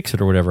to fix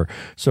it or whatever.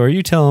 So are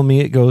you telling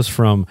me it goes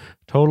from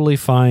totally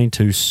fine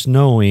to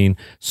snowing,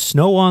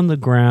 snow on the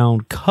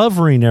ground,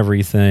 covering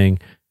everything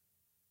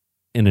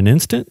in an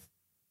instant?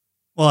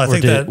 Well, I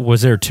think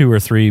was there 2 or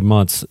 3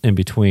 months in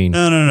between?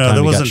 No.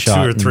 There wasn't 2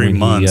 or 3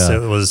 months. It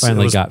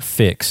was got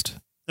fixed.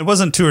 It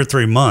wasn't 2 or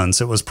 3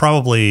 months. It was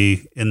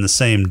probably in the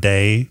same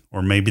day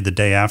or maybe the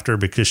day after,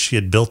 because she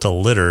had built a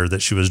litter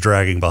that she was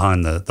dragging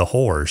behind the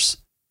horse.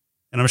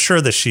 And I'm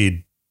sure that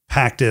she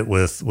packed it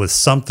with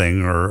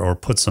something or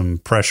put some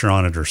pressure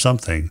on it or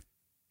something.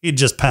 He'd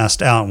just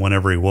passed out.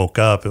 Whenever he woke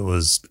up, it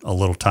was a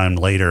little time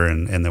later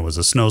and there was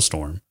a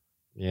snowstorm.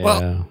 Yeah.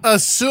 Well,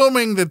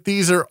 assuming that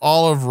these are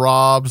all of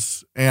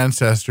Rob's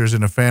ancestors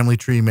in a family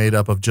tree made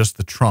up of just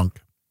the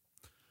trunk,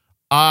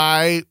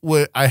 I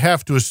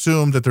have to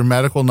assume that their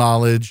medical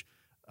knowledge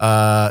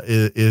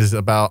is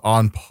about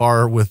on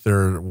par with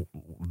their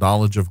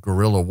knowledge of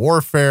guerrilla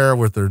warfare,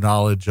 with their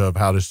knowledge of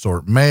how to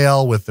sort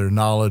mail, with their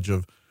knowledge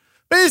of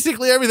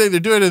basically everything they're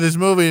doing in this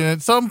movie. And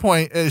at some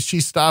point, she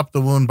stopped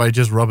the wound by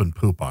just rubbing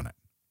poop on it.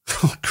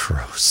 Oh,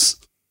 gross.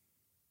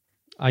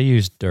 I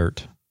use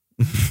dirt.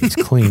 It's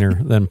cleaner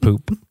than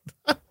poop.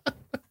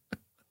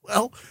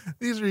 Well,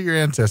 these are your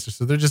ancestors,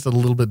 so they're just a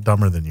little bit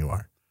dumber than you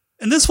are.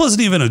 And this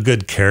wasn't even a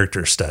good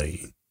character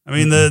study. I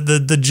mean,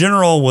 the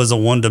general was a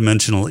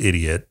one-dimensional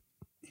idiot.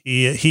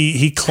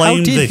 He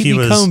claimed that he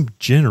was become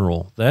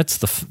general. That's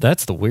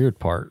the weird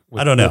part.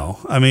 I don't know.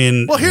 I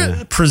mean,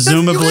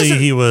 presumably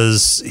he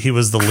was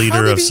the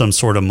leader of some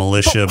sort of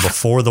militia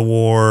before the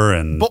war,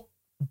 and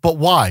but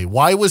why?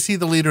 Why was he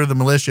the leader of the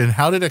militia? And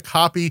how did a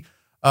copy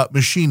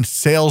machine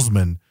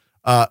salesman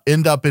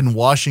end up in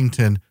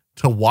Washington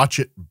to watch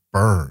it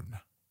burn?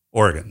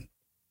 Oregon.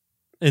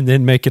 And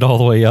then make it all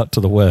the way out to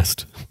the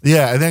west.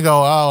 Yeah, and then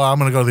go, I'm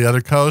going to go to the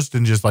other coast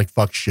and just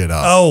fuck shit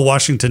up. Oh,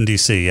 Washington,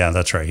 D.C. Yeah,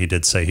 that's right. He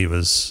did say he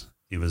was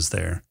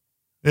there.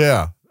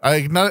 Yeah.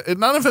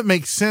 None of it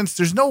makes sense.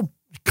 There's no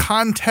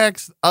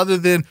context other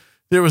than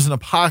there was an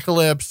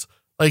apocalypse.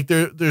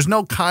 There's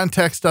no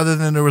context other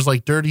than there was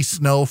dirty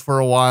snow for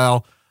a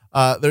while.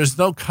 There's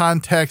no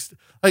context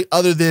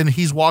other than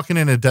he's walking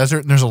in a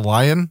desert and there's a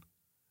lion.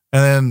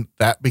 And then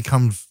that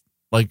becomes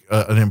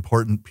an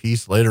important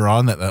piece later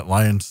on that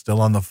lion's still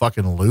on the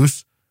fucking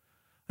loose.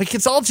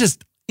 It's all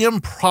just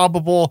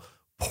improbable,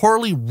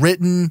 poorly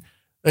written.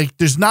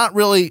 There's not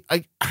really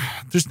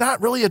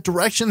a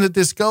direction that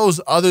this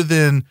goes other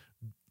than,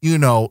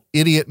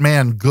 idiot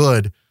man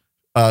good,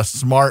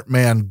 smart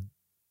man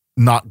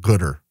not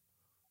gooder.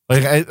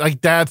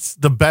 Like that's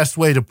the best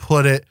way to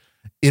put it.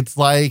 It's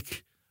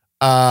like,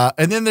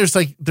 and then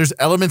there's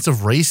elements of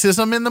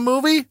racism in the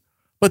movie,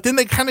 but then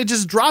they kind of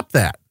just drop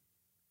that.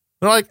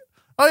 They're like,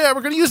 oh yeah,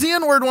 we're going to use the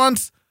N-word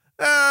once.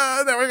 Then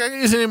we're not going to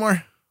use it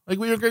anymore. Like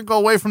we were going to go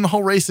away from the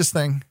whole racist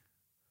thing.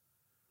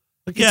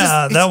 Like,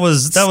 that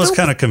was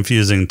kind of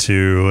confusing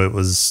too. It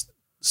was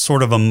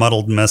sort of a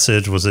muddled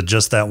message. Was it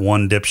just that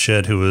one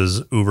dipshit who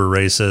was uber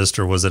racist,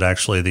 or was it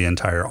actually the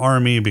entire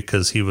army?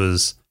 Because he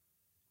was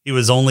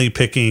only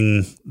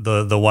picking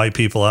the white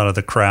people out of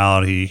the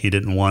crowd. He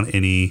didn't want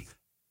any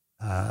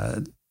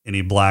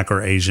black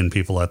or Asian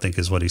people, I think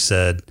is what he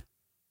said.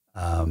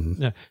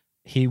 No,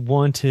 he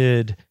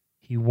wanted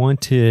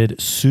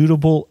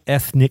suitable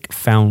ethnic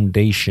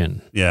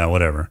foundation. Yeah,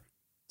 whatever.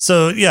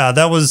 So yeah,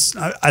 that was,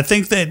 I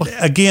think that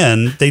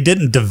again, they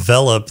didn't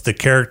develop the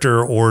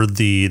character or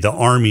the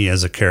army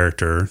as a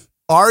character.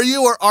 Are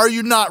you or are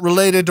you not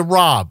related to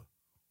Rob?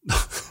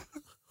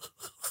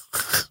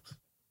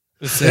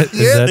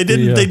 They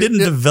didn't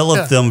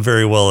develop them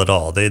very well at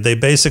all. They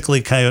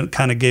basically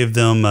kind of gave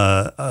them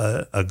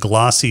a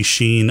glossy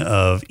sheen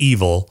of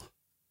evil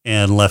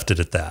and left it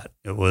at that.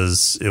 It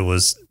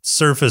was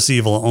surface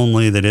evil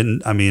only. They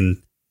didn't. I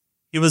mean,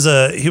 he was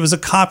a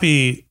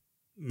copy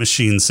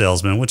machine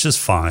salesman, which is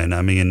fine.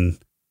 I mean,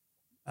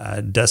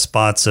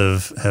 despots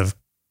have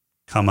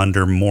come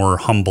under more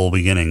humble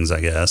beginnings, I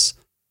guess.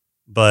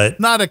 But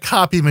not a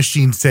copy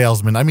machine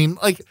salesman. I mean,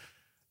 like,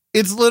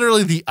 it's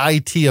literally the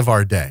IT of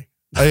our day.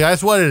 Like,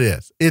 that's what it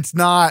is. It's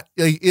not,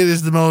 like, it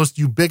is the most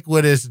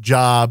ubiquitous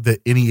job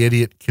that any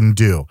idiot can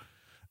do.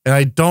 And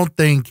I don't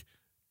think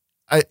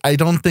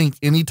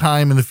any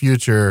time in the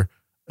future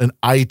an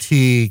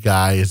IT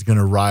guy is going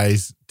to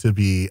rise to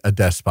be a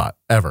despot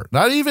ever.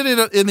 Not even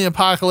in the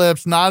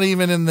apocalypse, not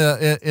even in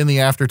the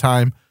after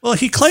time. Well,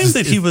 he claimed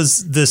that he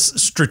was this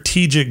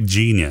strategic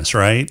genius,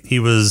 right? He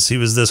was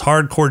this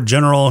hardcore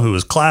general who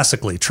was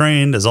classically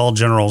trained, as all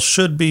generals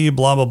should be,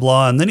 blah, blah,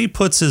 blah. And then he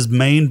puts his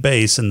main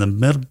base in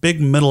the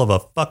big middle of a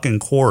fucking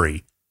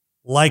quarry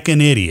like an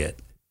idiot.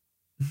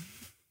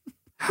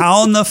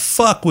 How in the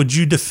fuck would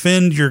you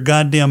defend your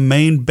goddamn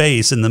main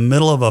base in the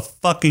middle of a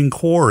fucking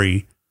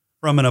quarry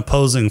from an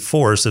opposing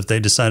force if they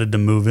decided to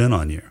move in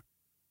on you?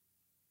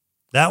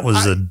 That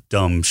was a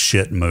dumb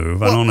shit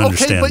move. I don't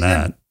understand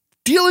that.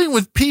 Dealing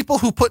with people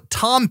who put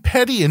Tom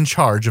Petty in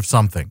charge of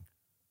something.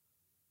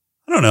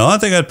 I don't know. I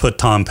think I'd put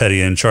Tom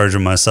Petty in charge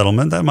of my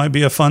settlement. That might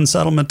be a fun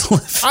settlement to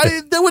live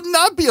in. That would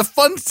not be a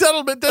fun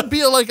settlement. That'd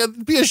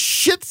be a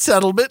shit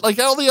settlement like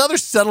all the other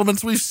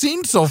settlements we've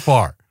seen so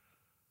far.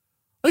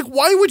 Like,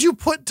 why would you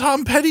put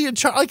Tom Petty in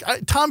charge?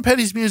 Like, Tom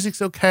Petty's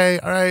music's okay.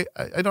 All right.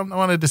 I don't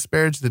want to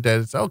disparage the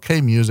dead. It's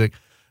okay music.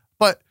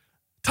 But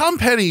Tom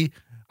Petty,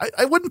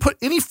 I wouldn't put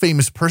any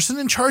famous person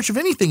in charge of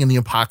anything in the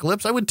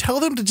apocalypse. I would tell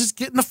them to just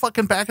get in the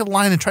fucking back of the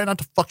line and try not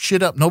to fuck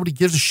shit up. Nobody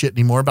gives a shit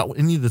anymore about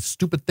any of the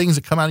stupid things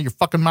that come out of your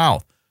fucking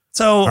mouth.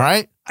 So, all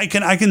right. I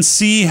can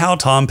see how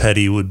Tom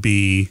Petty would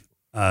be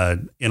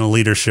in a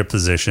leadership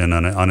position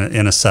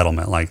in a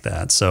settlement like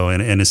that. So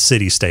in a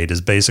city state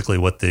is basically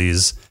what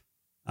these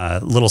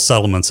little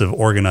settlements have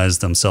organized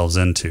themselves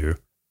into,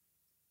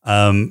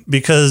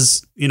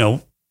 because, you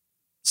know,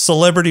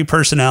 celebrity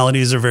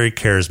personalities are very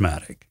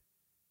charismatic,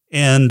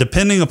 and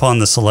depending upon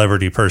the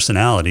celebrity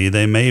personality,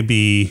 they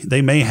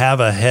may have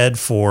a head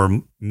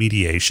for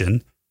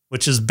mediation,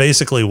 which is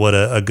basically what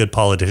a good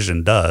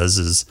politician does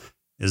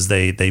is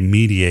they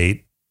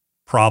mediate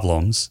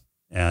problems.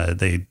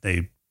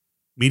 They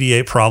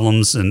mediate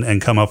problems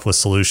and come up with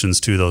solutions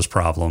to those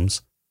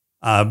problems.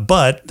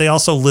 But they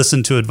also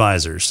listen to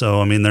advisors. So,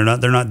 I mean, they're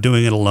not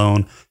doing it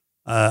alone.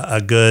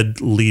 A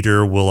good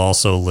leader will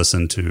also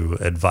listen to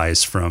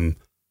advice from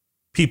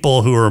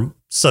people who are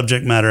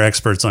subject matter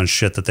experts on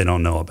shit that they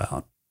don't know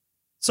about.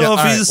 So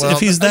if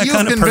he's that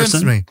kind of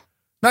person,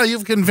 no,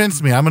 you've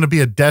convinced me. I'm going to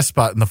be a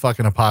despot in the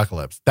fucking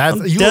apocalypse.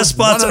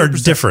 Despots are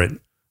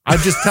different. I'm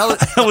just telling.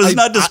 I was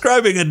not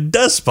describing a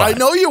despot. I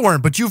know you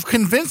weren't, but you've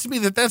convinced me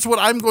that that's what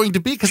I'm going to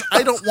be because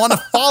I don't want to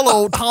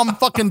follow Tom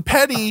fucking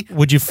Petty.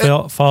 Would you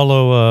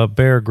follow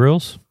Bear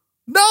Grylls?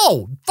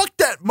 No, fuck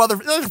that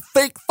that's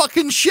fake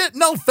fucking shit.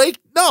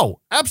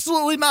 No,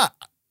 absolutely not.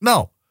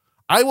 No,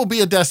 I will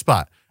be a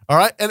despot. All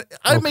right, and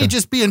I may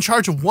just be in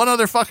charge of one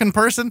other fucking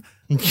person.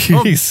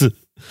 Jeez.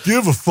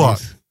 Give a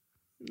fuck.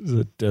 He's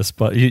a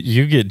despot.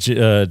 You get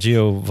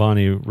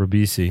Giovanni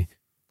Ribisi.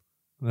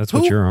 That's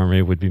what your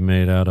army would be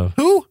made out of.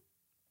 Who?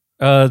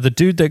 The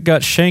dude that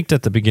got shanked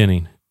at the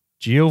beginning.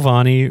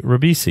 Giovanni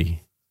Ribisi,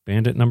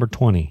 bandit number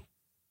 20.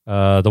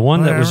 The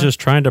one that was just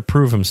trying to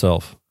prove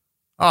himself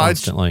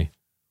constantly.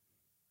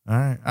 All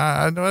right.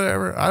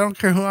 Whatever. I don't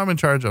care who I'm in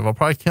charge of. I'll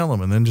probably kill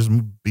him and then just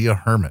be a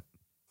hermit.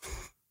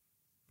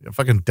 Be a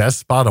fucking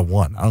despot of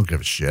one. I don't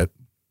give a shit.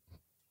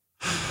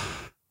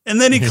 And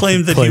then he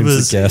claimed that he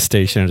was the gas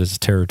station at his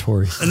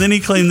territory. And then he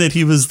claimed that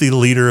he was the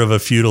leader of a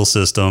feudal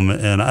system.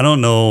 And I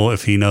don't know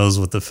if he knows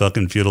what the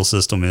fucking feudal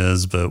system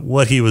is, but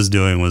what he was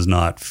doing was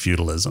not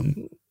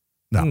feudalism.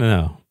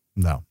 No.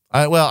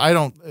 I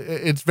don't.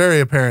 It's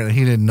very apparent that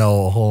he didn't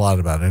know a whole lot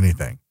about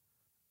anything.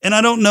 And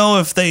I don't know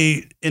if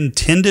they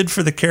intended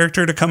for the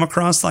character to come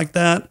across like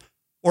that,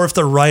 or if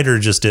the writer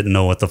just didn't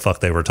know what the fuck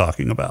they were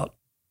talking about.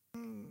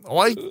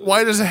 Why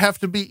does it have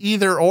to be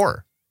either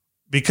or?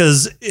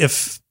 Because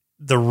if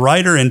the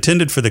writer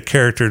intended for the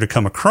character to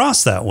come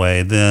across that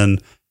way, then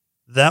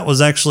that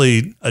was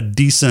actually a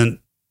decent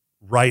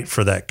write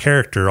for that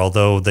character,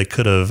 although they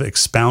could have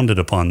expounded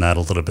upon that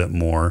a little bit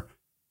more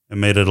and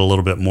made it a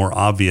little bit more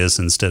obvious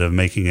instead of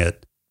making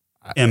it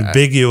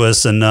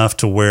ambiguous enough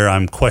to where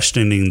I'm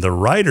questioning the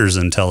writer's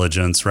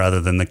intelligence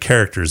rather than the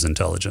character's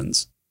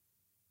intelligence.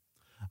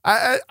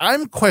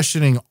 I'm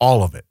questioning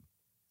all of it.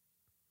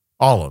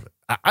 All of it.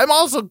 I'm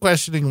also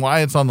questioning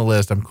why it's on the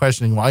list. I'm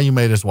questioning why you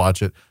made us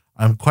watch it.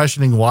 I'm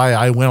questioning why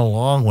I went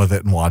along with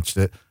it and watched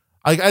it.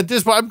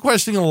 I'm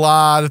questioning a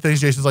lot of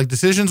things. Jason's like,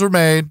 decisions were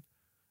made.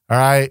 All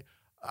right.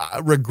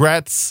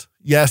 Regrets.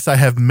 Yes, I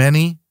have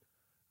many.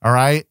 All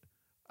right.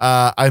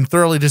 I'm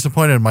thoroughly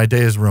disappointed. My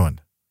day is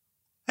ruined.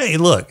 Hey,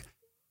 look,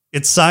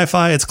 it's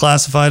sci-fi. It's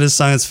classified as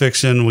science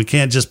fiction. We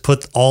can't just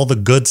put all the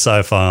good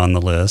sci-fi on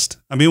the list.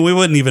 I mean, we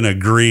wouldn't even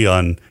agree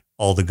on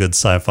all the good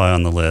sci-fi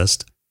on the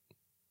list.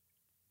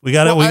 We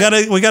got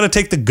to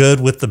take the good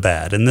with the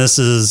bad, and this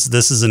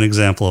is an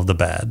example of the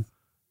bad.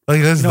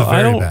 Like, this is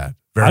very bad.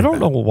 I don't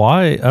know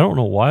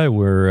why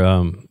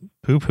we're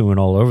poo-pooing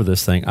all over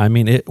this thing. I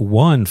mean, it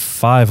won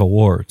 5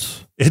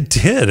 awards. It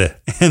did,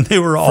 and they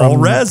were all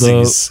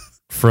Razzies.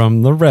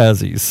 From the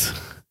Razzies.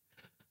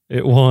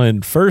 It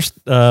won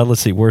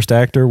worst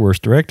actor,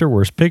 worst director,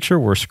 worst picture,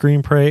 worst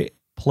screenplay,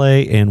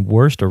 and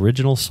worst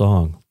original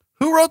song.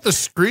 Who wrote the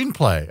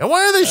screenplay? And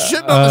why are they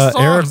shitting on the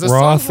songs? Eric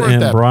Roth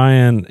and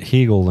Brian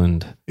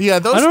Hegeland. Yeah,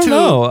 those two. I don't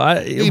know.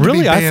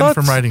 I thought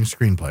from writing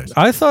screenplays.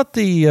 I thought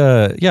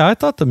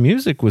the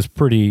music was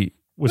pretty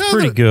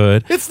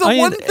good. It's the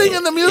one thing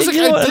in the music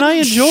I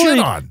enjoyed. Shit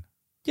on.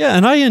 Yeah,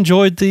 and I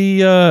enjoyed the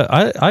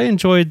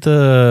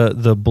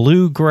the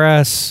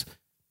bluegrass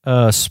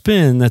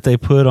spin that they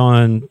put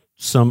on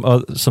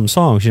some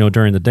songs,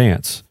 during the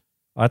dance.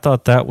 I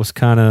thought that was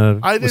kind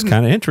of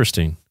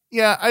interesting.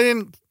 Yeah, I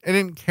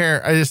didn't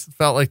care. I just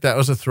felt like that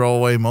was a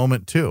throwaway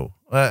moment too.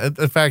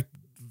 In fact,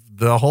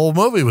 the whole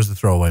movie was a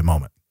throwaway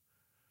moment.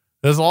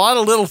 There's a lot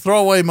of little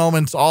throwaway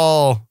moments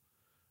all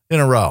in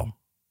a row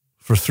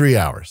for 3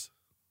 hours.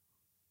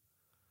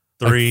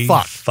 3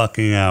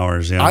 fucking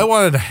hours. Yeah. I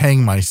wanted to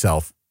hang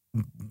myself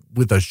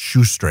with a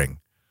shoestring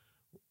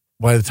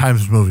by the time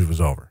this movie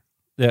was over.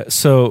 Yeah.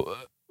 So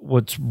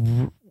what's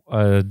doing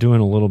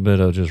a little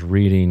bit of just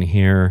reading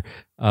here.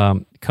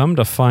 Come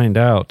to find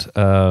out,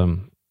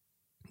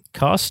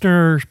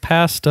 Costner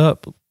passed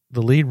up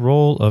the lead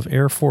role of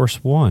Air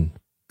Force One.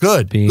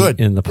 Good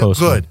in the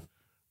Postman.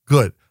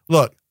 Good.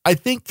 Look, I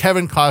think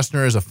Kevin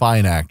Costner is a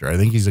fine actor. I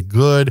think he's a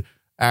good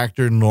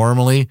actor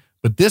normally,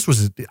 but this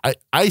was,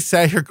 I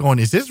sat here going,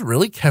 is this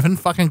really Kevin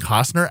fucking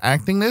Costner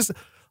acting this?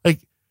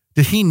 Like,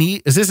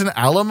 is this an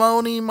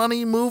alimony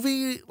money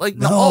movie? Like,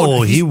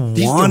 no, he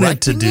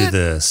wanted to do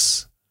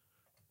this.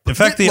 In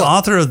fact, the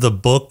author of the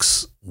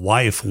book's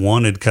wife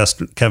wanted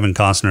Kevin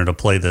Costner to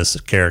play this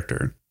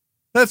character.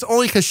 That's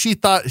only because she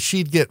thought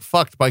she'd get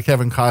fucked by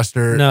Kevin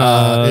Costner.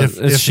 No,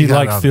 if she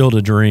liked Field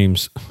of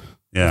Dreams.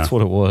 Yeah. That's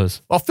what it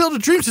was. Well, Field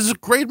of Dreams is a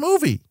great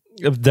movie.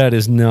 That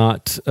is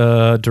not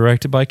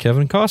directed by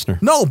Kevin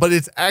Costner. No, but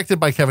it's acted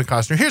by Kevin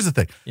Costner. Here's the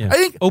thing. Yeah. I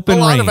think a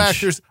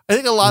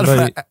lot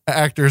of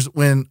actors,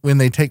 when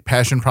they take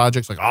passion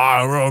projects, like,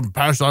 I want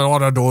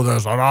to do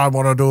this, and I'm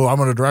going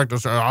to direct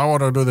this, and I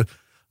want to do this.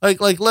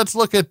 Like, let's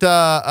look at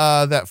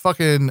that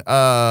fucking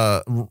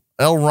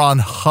L. Ron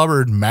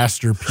Hubbard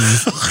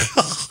masterpiece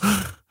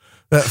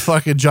that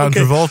fucking John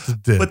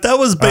Travolta did. But that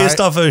was based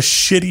off a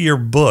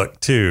shittier book,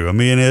 too. I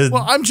mean,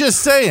 well, I'm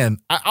just saying.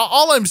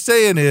 All I'm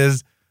saying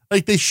is,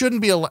 like, they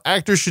shouldn't be.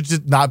 Actors should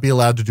just not be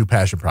allowed to do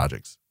passion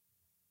projects.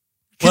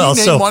 Can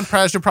you name one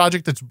passion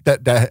project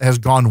that has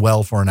gone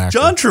well for an actor?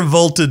 John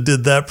Travolta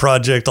did that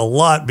project a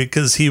lot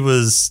because he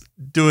was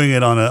doing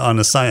it on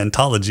a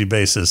Scientology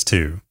basis,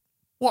 too.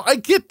 Well, I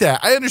get that.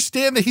 I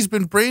understand that he's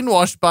been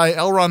brainwashed by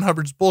L. Ron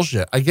Hubbard's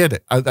bullshit. I get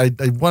it. I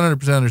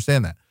 100%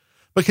 understand that.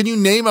 But can you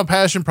name a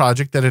passion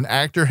project that an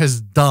actor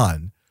has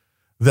done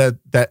that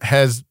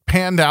has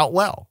panned out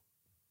well?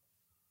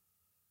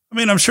 I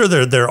mean, I'm sure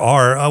there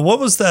are. What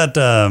was that?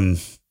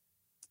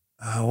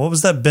 What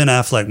was that Ben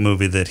Affleck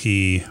movie that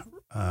he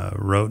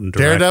wrote and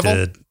directed?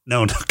 Daredevil?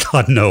 No,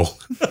 God, no.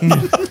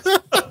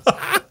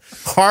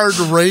 Hard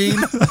Rain.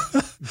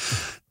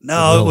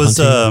 No, it was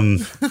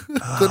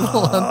Good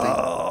Will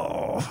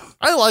Hunting.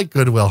 I like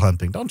Good Will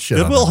Hunting. Don't shit.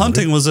 Good Will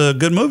Hunting was a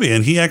good movie,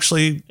 and he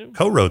actually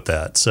co-wrote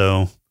that.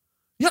 So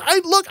yeah, I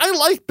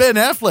like Ben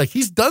Affleck.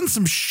 He's done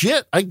some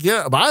shit. I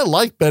get it. But I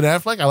like Ben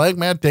Affleck. I like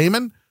Matt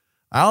Damon.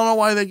 I don't know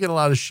why they get a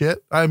lot of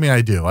shit. I mean,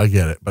 I do. I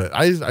get it, but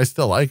I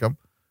still like them.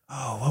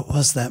 Oh, what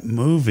was that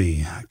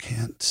movie? I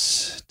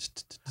can't.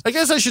 I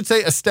guess I should say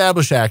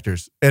established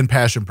actors and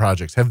passion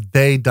projects. Have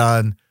they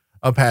done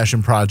a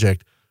passion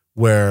project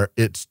where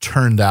it's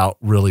turned out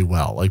really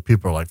well? Like,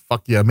 people are like,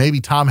 fuck yeah, maybe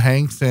Tom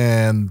Hanks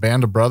and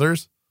Band of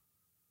Brothers.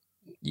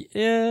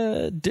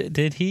 Yeah,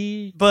 did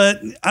he?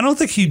 But I don't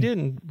think he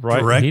didn't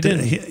write. Direct He it.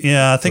 didn't.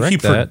 Yeah, I think he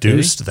direct that,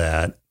 produced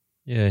that.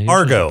 Yeah, he was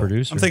Argo. a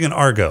producer. I'm thinking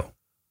Argo.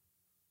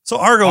 So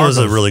Argo was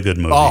a really good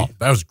movie. Oh,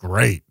 that was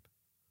great.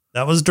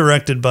 That was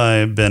directed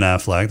by Ben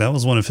Affleck. That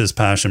was one of his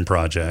passion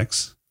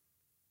projects.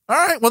 All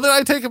right. Well, then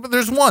I take it, but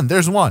there's one.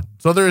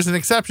 So there is an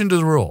exception to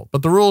the rule.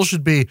 But the rule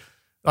should be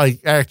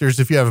like actors,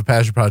 if you have a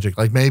passion project,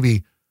 like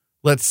maybe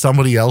let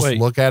somebody else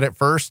look at it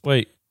first.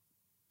 Wait,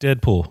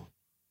 Deadpool.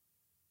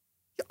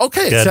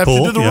 Okay,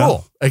 exception to the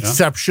rule.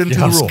 Exception to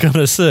the rule. I was going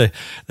to say,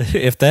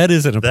 if that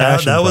isn't a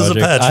passion that was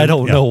project, a passion. I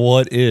don't know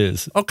what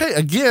is. Okay,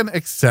 again,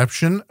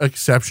 exception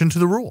to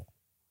the rule.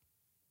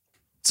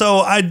 So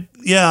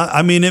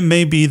I mean, it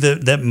may be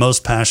that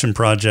most passion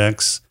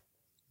projects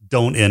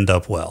don't end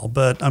up well,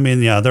 but I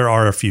mean, yeah, there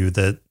are a few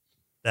that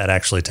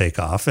actually take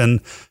off,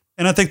 and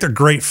I think they're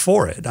great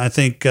for it. I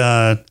think,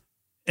 and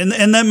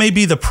that may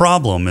be the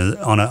problem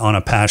on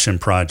a passion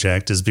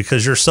project, is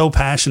because you're so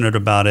passionate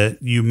about it,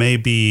 you may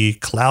be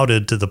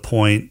clouded to the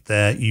point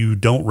that you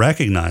don't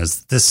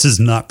recognize this is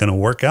not going to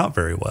work out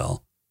very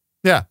well.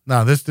 Yeah,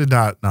 this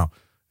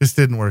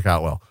didn't work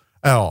out well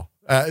at all.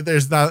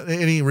 There's not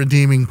any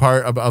redeeming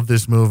part of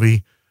this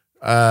movie.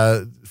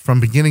 From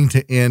beginning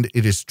to end,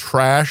 it is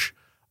trash.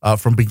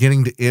 From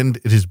beginning to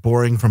end, it is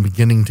boring. From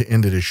beginning to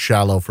end, it is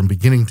shallow. From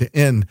beginning to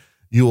end,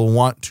 you will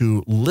want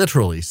to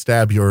literally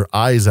stab your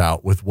eyes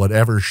out with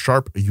whatever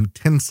sharp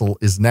utensil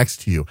is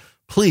next to you.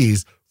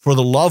 Please, for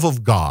the love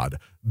of God,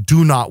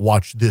 do not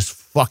watch this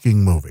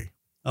fucking movie.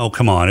 Oh,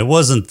 come on. It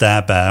wasn't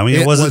that bad. I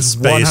mean, it wasn't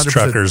Space 100%.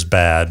 Truckers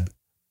bad.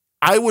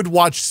 I would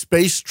watch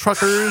Space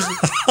Truckers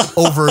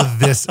over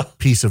this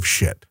piece of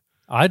shit.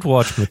 I'd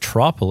watch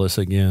Metropolis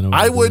again.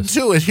 I would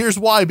too. And here's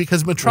why,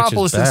 because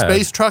Metropolis and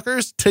Space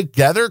Truckers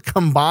together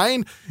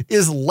combined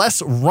is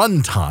less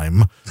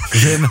runtime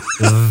than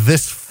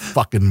this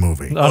fucking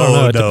movie. I don't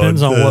know. It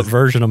depends on what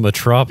version of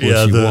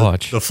Metropolis you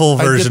watch. The full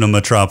version of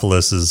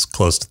Metropolis is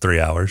close to 3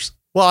 hours.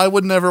 Well, I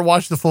would never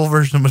watch the full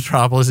version of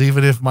Metropolis,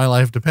 even if my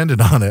life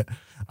depended on it.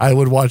 I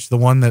would watch the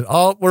one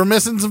that, we're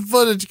missing some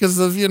footage because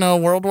of,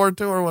 World War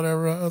II or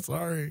whatever. Oh,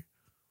 sorry.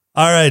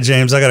 All right,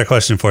 James, I got a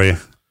question for you.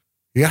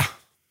 Yeah.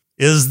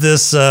 Is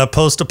this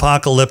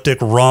post-apocalyptic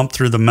romp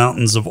through the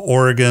mountains of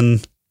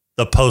Oregon,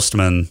 The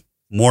Postman,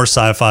 more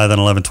sci-fi than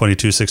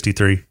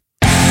 11/22/63?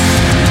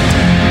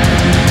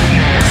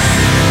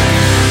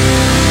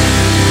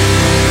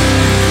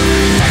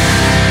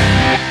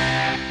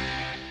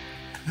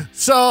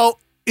 So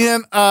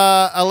in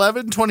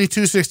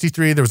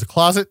 11/22/63, there was a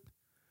closet.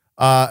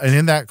 And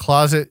in that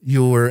closet,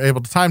 you were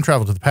able to time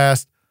travel to the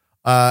past.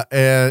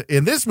 And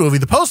in this movie,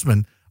 The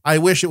Postman, I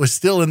wish it was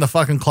still in the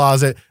fucking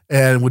closet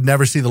and would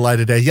never see the light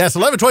of day. Yes,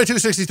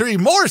 11/22/63,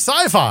 more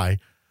sci-fi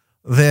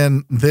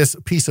than this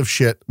piece of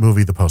shit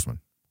movie, The Postman.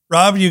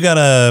 Rob, you got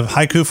a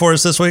haiku for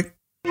us this week?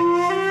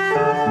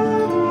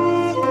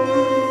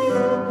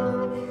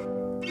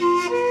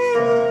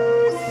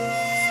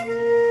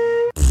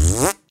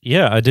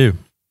 Yeah, I do.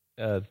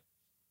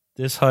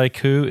 This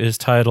haiku is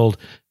titled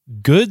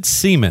Good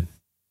Semen.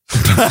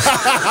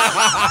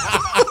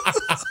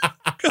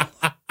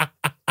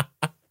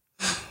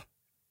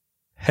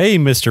 Hey,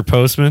 Mr.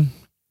 Postman,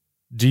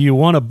 do you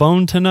want a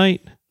bone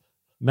tonight?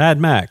 Mad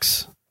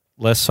Max,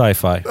 less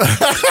sci-fi.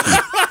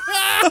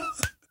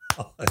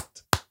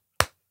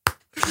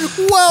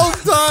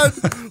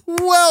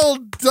 Well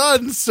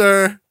done,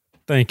 sir.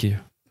 Thank you.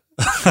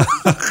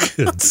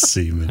 Good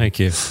semen. Thank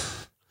you.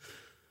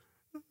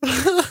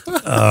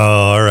 Oh,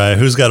 all right.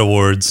 Who's got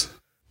awards?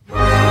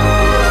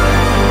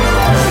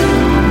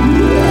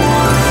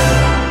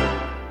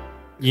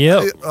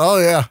 Yep. Oh,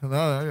 yeah. All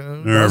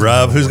right,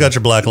 Rob, who's got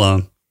your black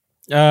lung?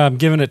 I'm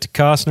giving it to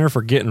Costner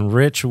for getting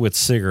rich with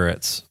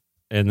cigarettes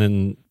and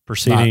then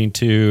proceeding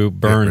to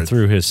burn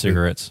through his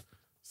cigarettes.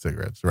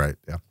 Cigarettes, right.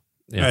 Yeah.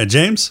 All right,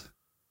 James?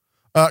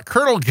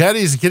 Colonel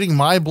Getty's getting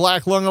my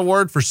Black Lung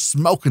Award for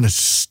smoking a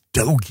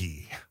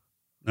stogie.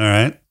 All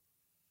right.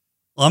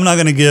 Well, I'm not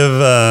going to give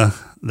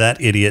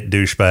that idiot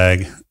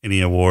douchebag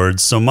any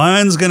awards. So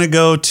mine's going to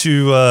go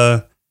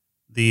to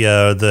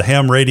the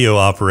ham radio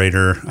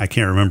operator. I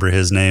can't remember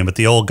his name, but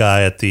the old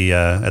guy at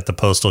the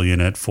postal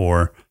unit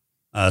for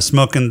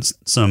smoking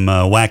some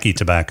wacky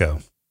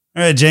tobacco.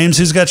 All right, James,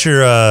 who's got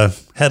your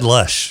head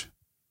lush?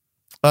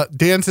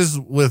 Dances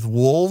with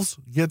Wolves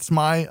gets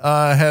my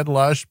head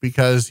lush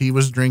because he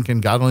was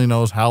drinking God only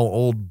knows how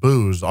old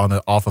booze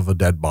off of a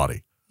dead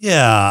body.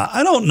 Yeah,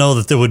 I don't know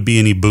that there would be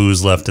any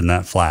booze left in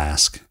that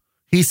flask.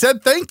 He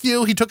said thank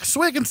you. He took a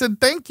swig and said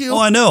thank you. Oh,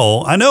 I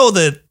know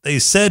that they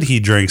said he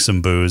drank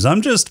some booze.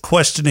 I'm just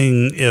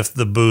questioning if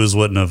the booze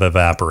wouldn't have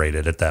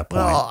evaporated at that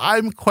point. Well,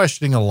 I'm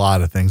questioning a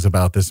lot of things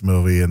about this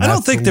movie, and I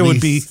don't think there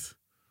would be.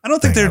 I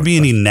don't think there'd be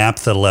any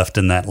naphtha left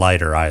in that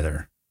lighter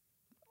either.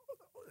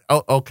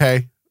 Oh,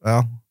 okay.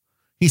 Well,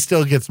 he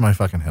still gets my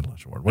fucking head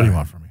lush award. What do you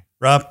want from me,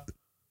 Rob?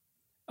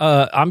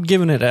 I'm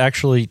giving it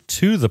actually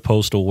to the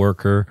postal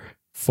worker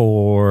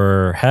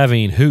for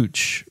having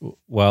hooch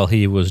while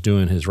he was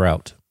doing his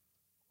route.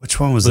 Which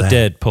one was the that?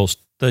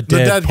 The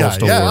dead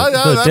postal worker.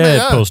 The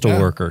dead postal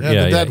worker.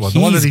 Yeah, the dead one. The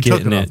one that he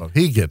took it off of.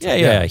 He gets it.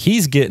 Yeah.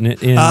 He's getting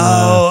it in.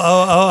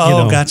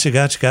 Gotcha.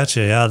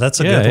 Yeah, that's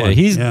a good one.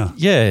 He's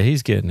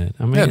getting it.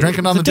 I mean,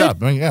 drinking on the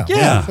job.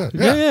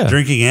 Yeah.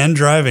 Drinking and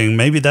driving.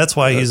 Maybe that's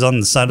why he's on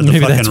the side of the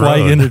maybe fucking that's road. Why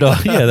he ended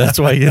up. Yeah, that's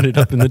why he ended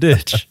up in the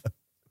ditch.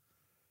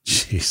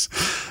 Jeez.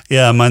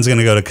 Yeah, mine's going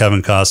to go to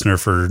Kevin Costner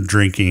for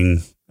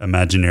drinking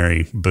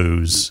imaginary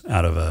booze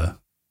out of a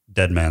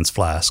dead man's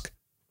flask.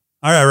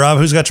 All right, Rob,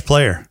 who's got your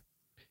player?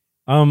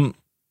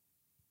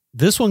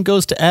 This one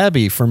goes to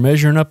Abby for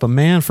measuring up a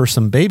man for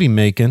some baby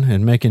making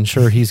and making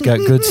sure he's got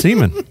good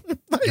semen.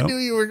 I knew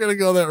you were going to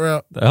go that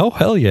route. Oh,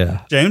 hell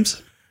yeah.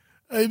 James?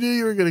 I knew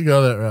you were going to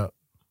go that route.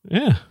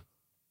 Yeah.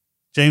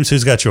 James,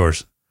 who's got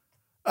yours?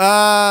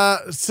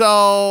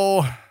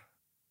 So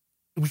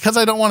because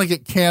I don't want to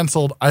get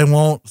canceled, I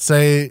won't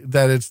say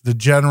that it's the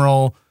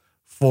general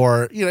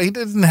for, he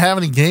doesn't have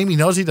any game. He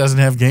knows he doesn't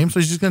have game. So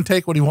he's just going to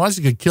take what he wants.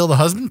 He could kill the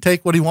husband,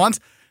 take what he wants,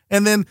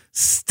 and then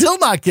still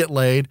not get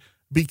laid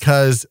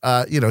because,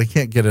 he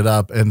can't get it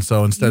up. And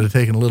so instead of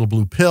taking a little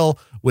blue pill,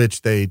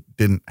 which they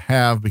didn't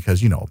have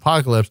because,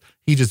 apocalypse,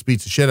 he just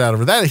beats the shit out of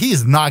her. That he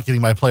is not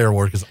getting my player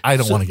award because I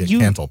don't want to get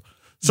canceled.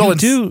 So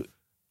you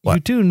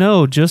do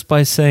know just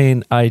by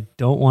saying I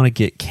don't want to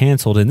get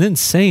canceled and then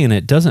saying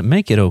it doesn't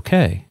make it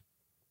okay.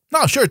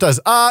 No, sure it does.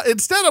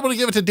 Instead, I'm going to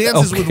give it to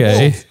Dances with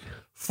Wolves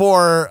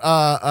for,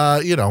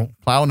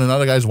 plowing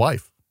another guy's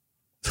wife.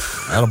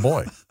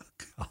 Attaboy.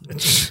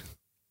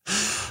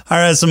 All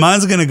right, so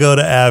mine's going to go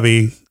to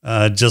Abby,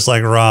 just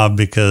like Rob,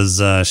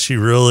 because she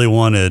really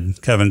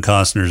wanted Kevin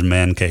Costner's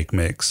man cake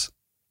mix.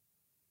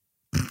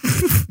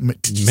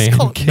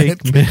 Man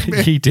cake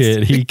mix. He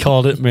did. He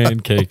called it man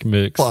cake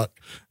mix. Fuck.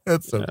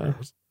 That's so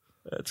gross.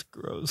 That's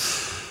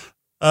gross.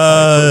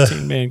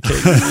 Man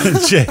cake.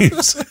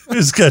 James,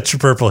 who's got your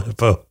purple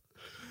hippo?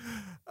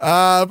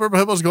 Purple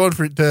hippo's going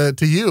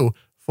to you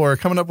for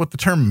coming up with the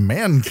term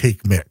man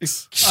cake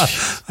mix.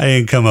 I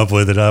ain't come up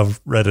with it.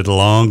 I've read it a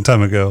long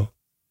time ago.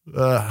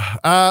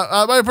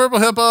 My purple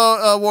hippo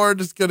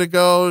award is going to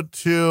go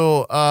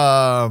to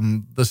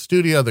the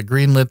studio that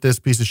greenlit this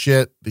piece of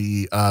shit,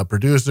 the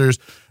producers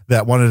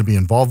that wanted to be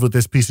involved with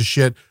this piece of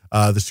shit,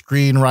 the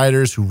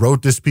screenwriters who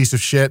wrote this piece of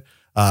shit,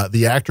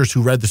 the actors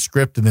who read the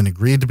script and then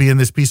agreed to be in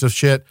this piece of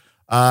shit,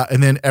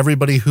 and then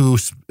everybody who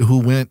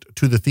went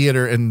to the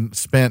theater and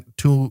spent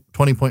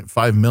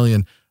 $20.5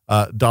 million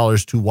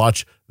to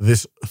watch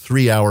this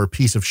 3-hour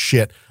piece of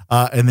shit,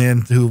 and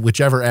then to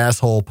whichever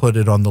asshole put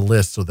it on the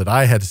list so that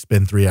I had to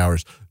spend 3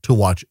 hours to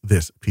watch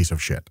this piece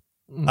of shit.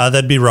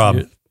 That'd be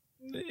Rob.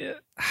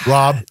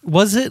 Rob,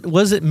 was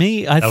it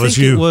me? I think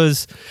you. It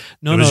was.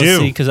 No, you.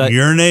 See, because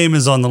your name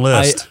is on the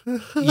list.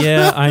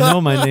 I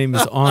know my name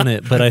is on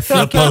it, but I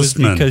think it was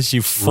because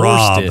you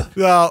forced it.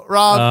 No,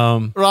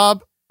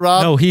 Rob.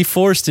 No, he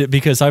forced it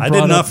because I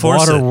brought up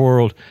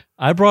Waterworld.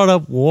 I brought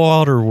up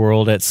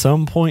Waterworld at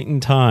some point in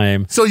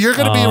time. So you're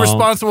going to be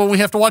responsible when we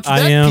have to watch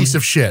that piece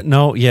of shit.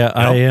 No, yeah,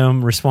 I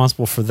am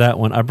responsible for that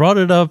one. I brought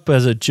it up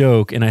as a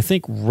joke, and I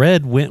think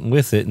Red went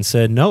with it and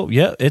said, "No,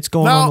 yeah, it's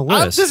going on the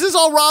list." This is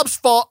all Rob's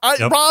fault.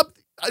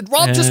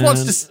 Rob just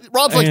wants to.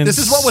 Rob's like, this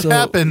is what would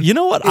happen. You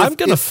know what? I'm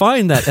going to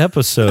find that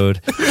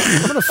episode.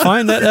 I'm going to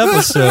find that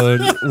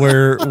episode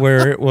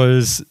where it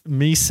was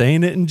me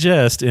saying it in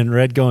jest and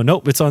Red going,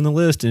 "Nope, it's on the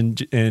list," and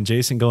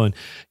Jason going,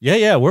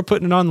 "Yeah, we're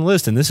putting it on the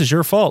list, and this is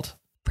your fault."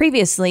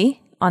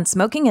 Previously on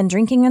Smoking and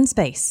Drinking in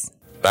Space.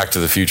 Back to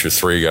the Future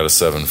 3 got a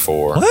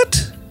 7.4.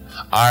 What?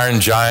 Iron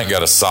Giant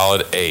got a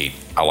solid 8.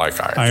 I like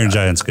Iron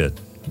Giant's good.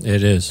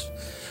 It is.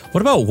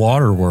 What about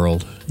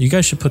Waterworld? You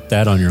guys should put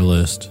that on your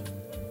list.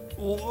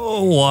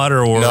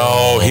 Waterworld.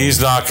 No,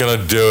 he's not going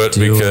to do it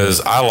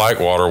because I like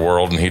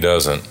Waterworld and he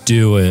doesn't.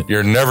 Do it.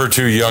 You're never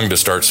too young to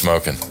start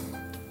smoking.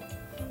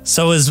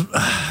 So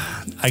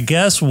I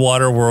guess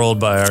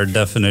Waterworld, by our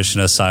definition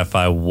of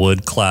sci-fi,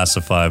 would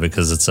classify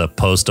because it's a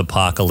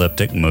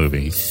post-apocalyptic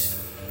movie.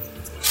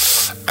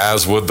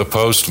 As would The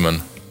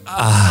Postman.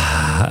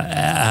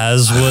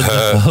 As would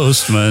The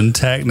Postman,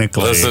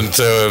 technically. Listen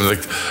to him.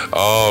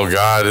 Oh,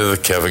 God,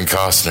 the Kevin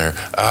Costner.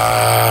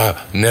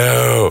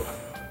 No.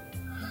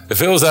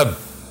 If it was that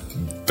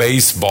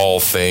baseball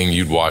thing,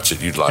 you'd watch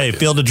it. You'd like it. Hey,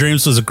 Field of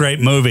Dreams was a great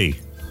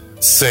movie.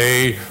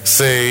 See?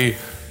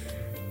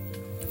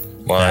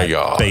 My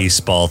God.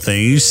 Baseball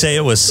thing. You say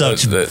it with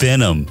such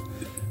venom.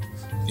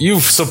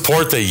 You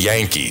support the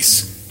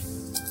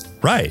Yankees.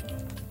 Right.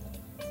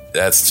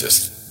 That's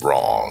just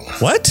wrong.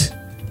 What?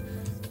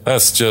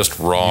 That's just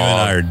wrong. You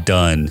and I are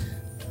done.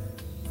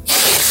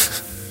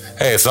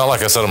 Hey, it's not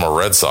like I said I'm a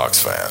Red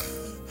Sox fan.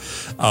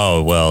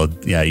 Oh, well,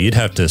 yeah, you'd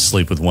have to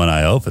sleep with one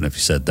eye open if you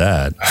said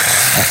that.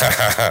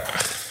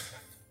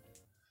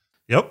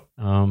 Yep.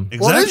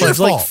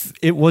 Exactly.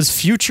 It was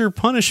future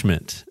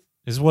punishment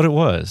is what it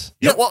was.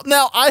 Yeah, well,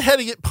 now I had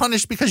to get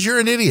punished because you're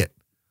an idiot.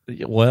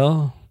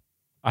 Well,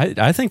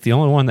 I think the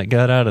only one that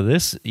got out of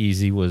this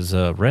easy was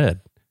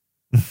Red.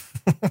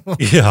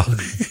 Yeah.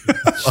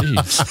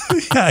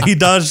 Jeez. Yeah, he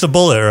dodged a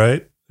bullet,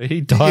 right?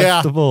 He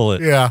dodged the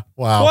bullet. Yeah.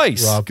 Wow.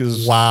 Twice.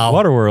 Because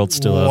Waterworld's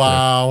still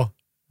out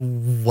there.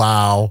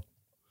 Wow.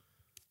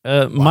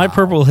 My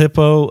Purple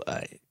Hippo,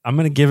 I'm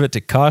going to give it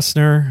to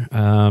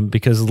Costner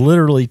because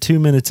literally 2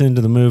 minutes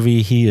into the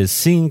movie, he is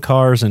seeing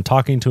cars and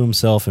talking to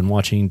himself and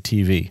watching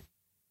TV.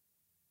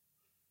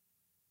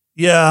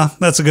 Yeah,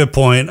 that's a good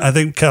point. I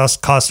think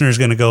Costner is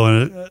going to go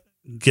and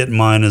get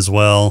mine as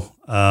well.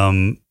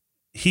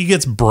 He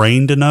gets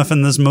brained enough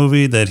in this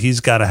movie that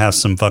he's got to have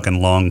some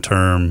fucking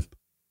long-term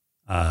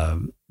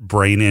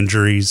brain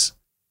injuries.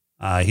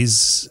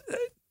 That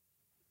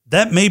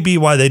may be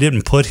why they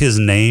didn't put his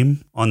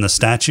name on the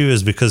statue,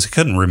 is because he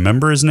couldn't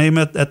remember his name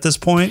at this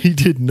point. He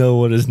didn't know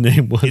what his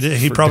name was.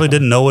 He probably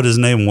didn't know what his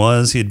name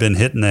was. He'd been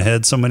hit in the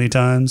head so many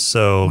times.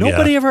 So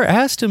nobody ever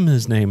asked him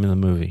his name in the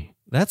movie.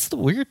 That's the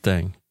weird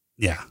thing.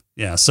 Yeah.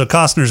 So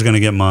Costner's going to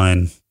get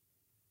mine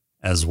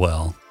as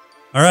well.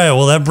 All right.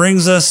 Well, that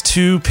brings us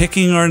to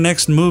picking our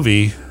next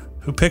movie.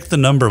 Who picked the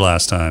number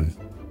last time?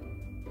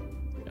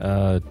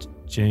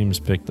 James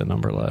picked the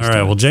number last time. All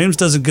right. Well, James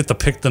doesn't get to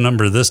pick the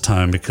number this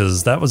time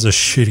because that was a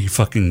shitty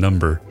fucking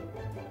number.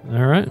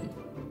 All right. All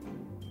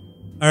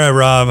right,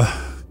 Rob.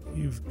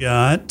 You've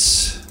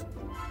got...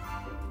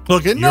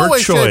 Look, in no way,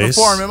 shape, or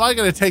form am I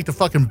going to take the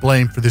fucking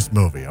blame for this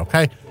movie,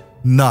 okay?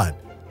 None.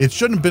 It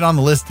shouldn't have been on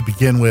the list to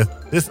begin with.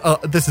 This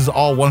is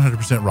all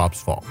 100%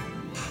 Rob's fault.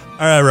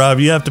 All right, Rob,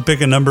 you have to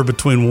pick a number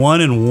between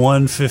 1 and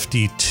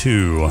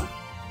 152.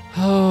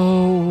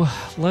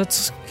 Oh,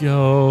 let's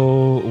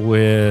go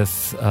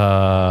with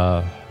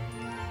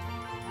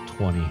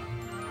 20.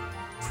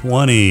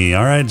 20.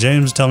 All right,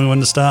 James, tell me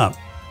when to stop.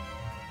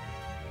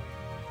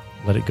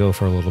 Let it go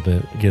for a little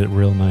bit. Get it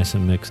real nice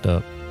and mixed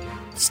up.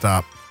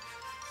 Stop.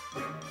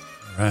 All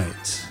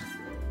right.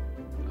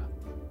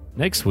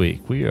 Next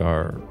week, we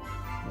are...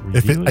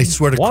 I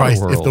swear to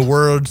Christ, if the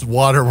words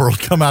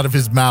Waterworld come out of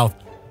his mouth,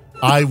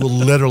 I will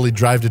literally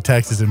drive to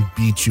Texas and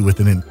beat you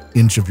within an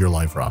inch of your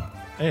life, Rob.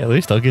 Hey, at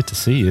least I'll get to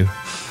see you.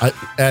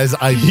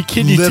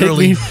 Can you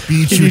literally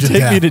beat you to death. Can you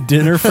take me to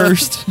dinner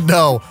first?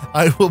 No,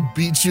 I will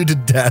beat you to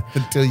death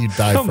until you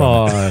die from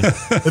it.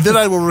 And then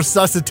I will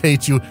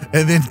resuscitate you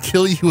and then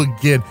kill you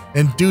again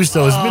and do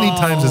so as many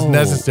times as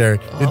necessary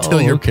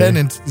until your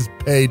penance is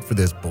paid for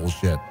this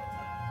bullshit.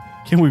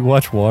 Can we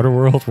watch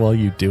Waterworld while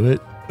you do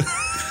it?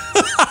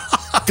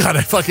 God,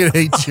 I fucking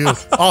hate you.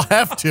 I'll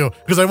have to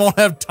because I won't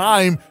have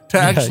time to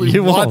actually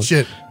watch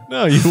it.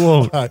 No, you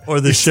won't.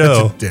 Or the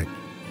show. Such a dick.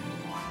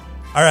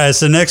 All right,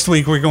 so next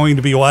week we're going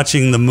to be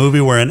watching the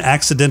movie where an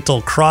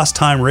accidental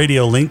cross-time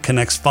radio link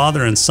connects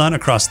father and son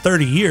across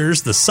 30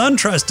 years. The son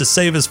tries to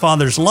save his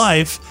father's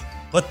life,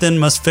 but then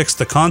must fix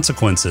the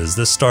consequences.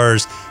 This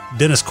stars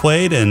Dennis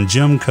Quaid and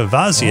Jim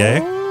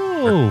Caviezel.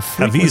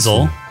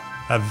 Caviezel.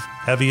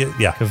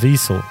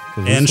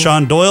 And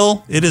Sean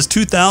Doyle. It is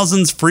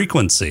 2000's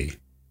Frequency.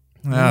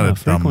 Not a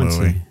dumb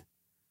movie.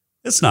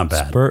 It's not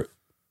bad.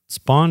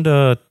 Spawned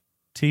a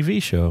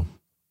TV show.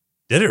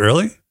 Did it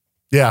really?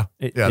 Yeah.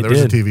 There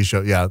was a TV show.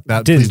 Yeah.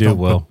 That didn't do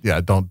well.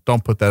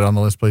 Don't put that on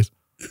the list, please.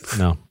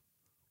 No.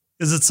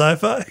 Is it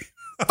sci-fi?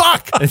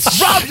 Fuck!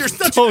 Rob, you're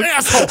such an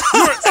asshole.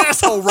 You're an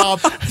asshole, Rob.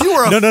 You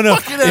are a fucking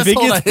asshole. If it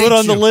gets put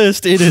on the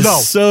list, it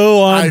is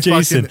so on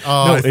Jason.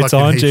 It's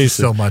on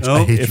Jason. So much.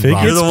 I hate you,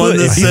 Rob. You're the one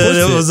that said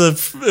it was a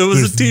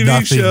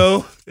TV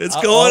show. It's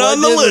going on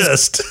the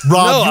list.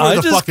 Rob, you are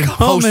the fucking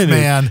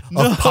postman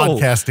of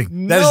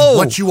podcasting. That is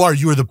what you are.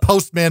 You are the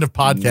postman of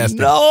podcasting.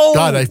 No.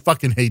 God, I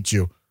fucking hate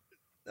you.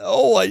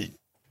 No,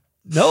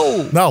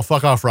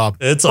 fuck off, Rob.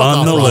 It's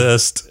on the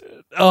list.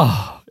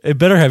 Oh, it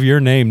better have your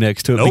name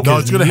next to it. No,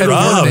 it's going to have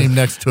your name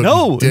next to it.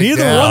 No,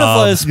 neither one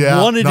of us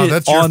wanted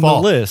it on the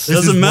list.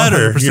 Doesn't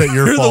matter.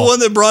 You're the one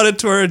that brought it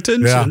to our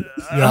attention.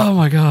 Yeah. Oh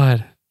my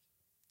God.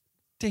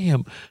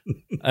 Damn.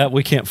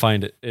 We can't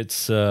find it.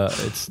 It's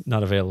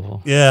not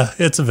available. Yeah,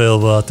 it's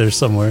available out there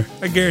somewhere.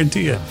 I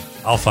guarantee you.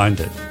 I'll find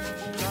it.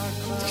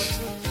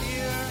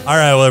 All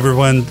right, well,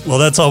 everyone. Well,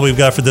 that's all we've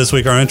got for this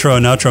week. Our intro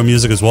and outro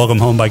music is Welcome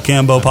Home by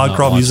Cambo.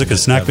 Podcrawl music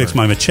is Snack Mix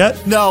by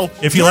Machette. No.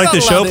 If you like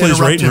the show, please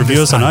rate and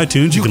review us on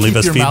iTunes. You can leave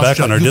us feedback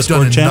on our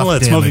Discord channel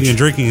at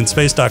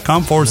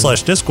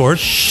smokinganddrinkinginspace.com/Discord.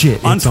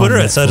 Shit. On Twitter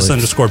at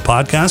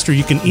 @status_podcast, or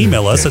you can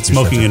email us at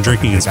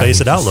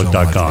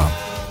smokinganddrinkinginspace@outlook.com.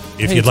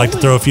 If you'd like to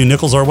throw a few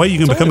nickels our way, you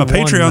can become a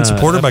Patreon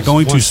supporter by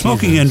going to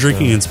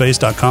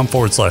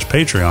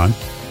smokinganddrinkinginspace.com/Patreon.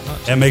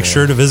 And make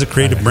sure to visit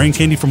Creative Brain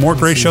Candy for more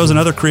great shows and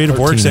other creative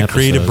works at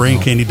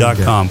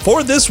creativebraincandy.com.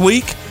 For this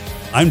week,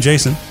 I'm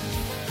Jason.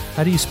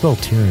 How do you spell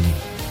tyranny?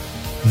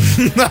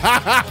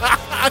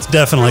 It's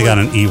definitely got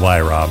an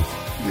EY, Rob.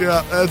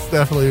 Yeah, that's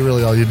definitely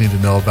really all you need to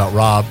know about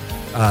Rob.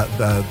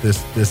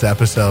 This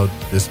episode,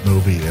 this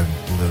movie, and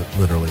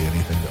literally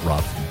anything that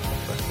Rob's in.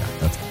 But yeah,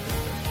 that's all.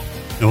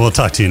 And we'll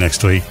talk to you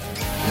next week.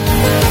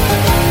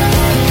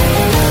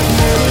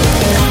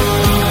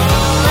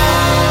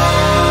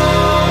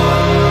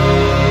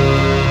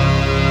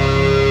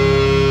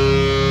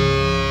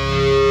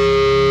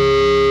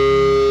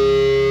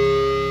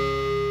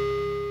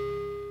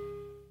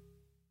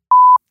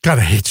 God,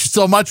 I hate you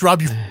so much,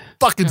 Rob. You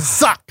fucking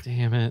suck.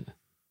 Damn it.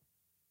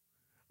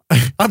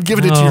 I'm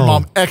giving it to your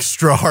mom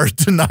extra hard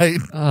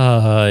tonight.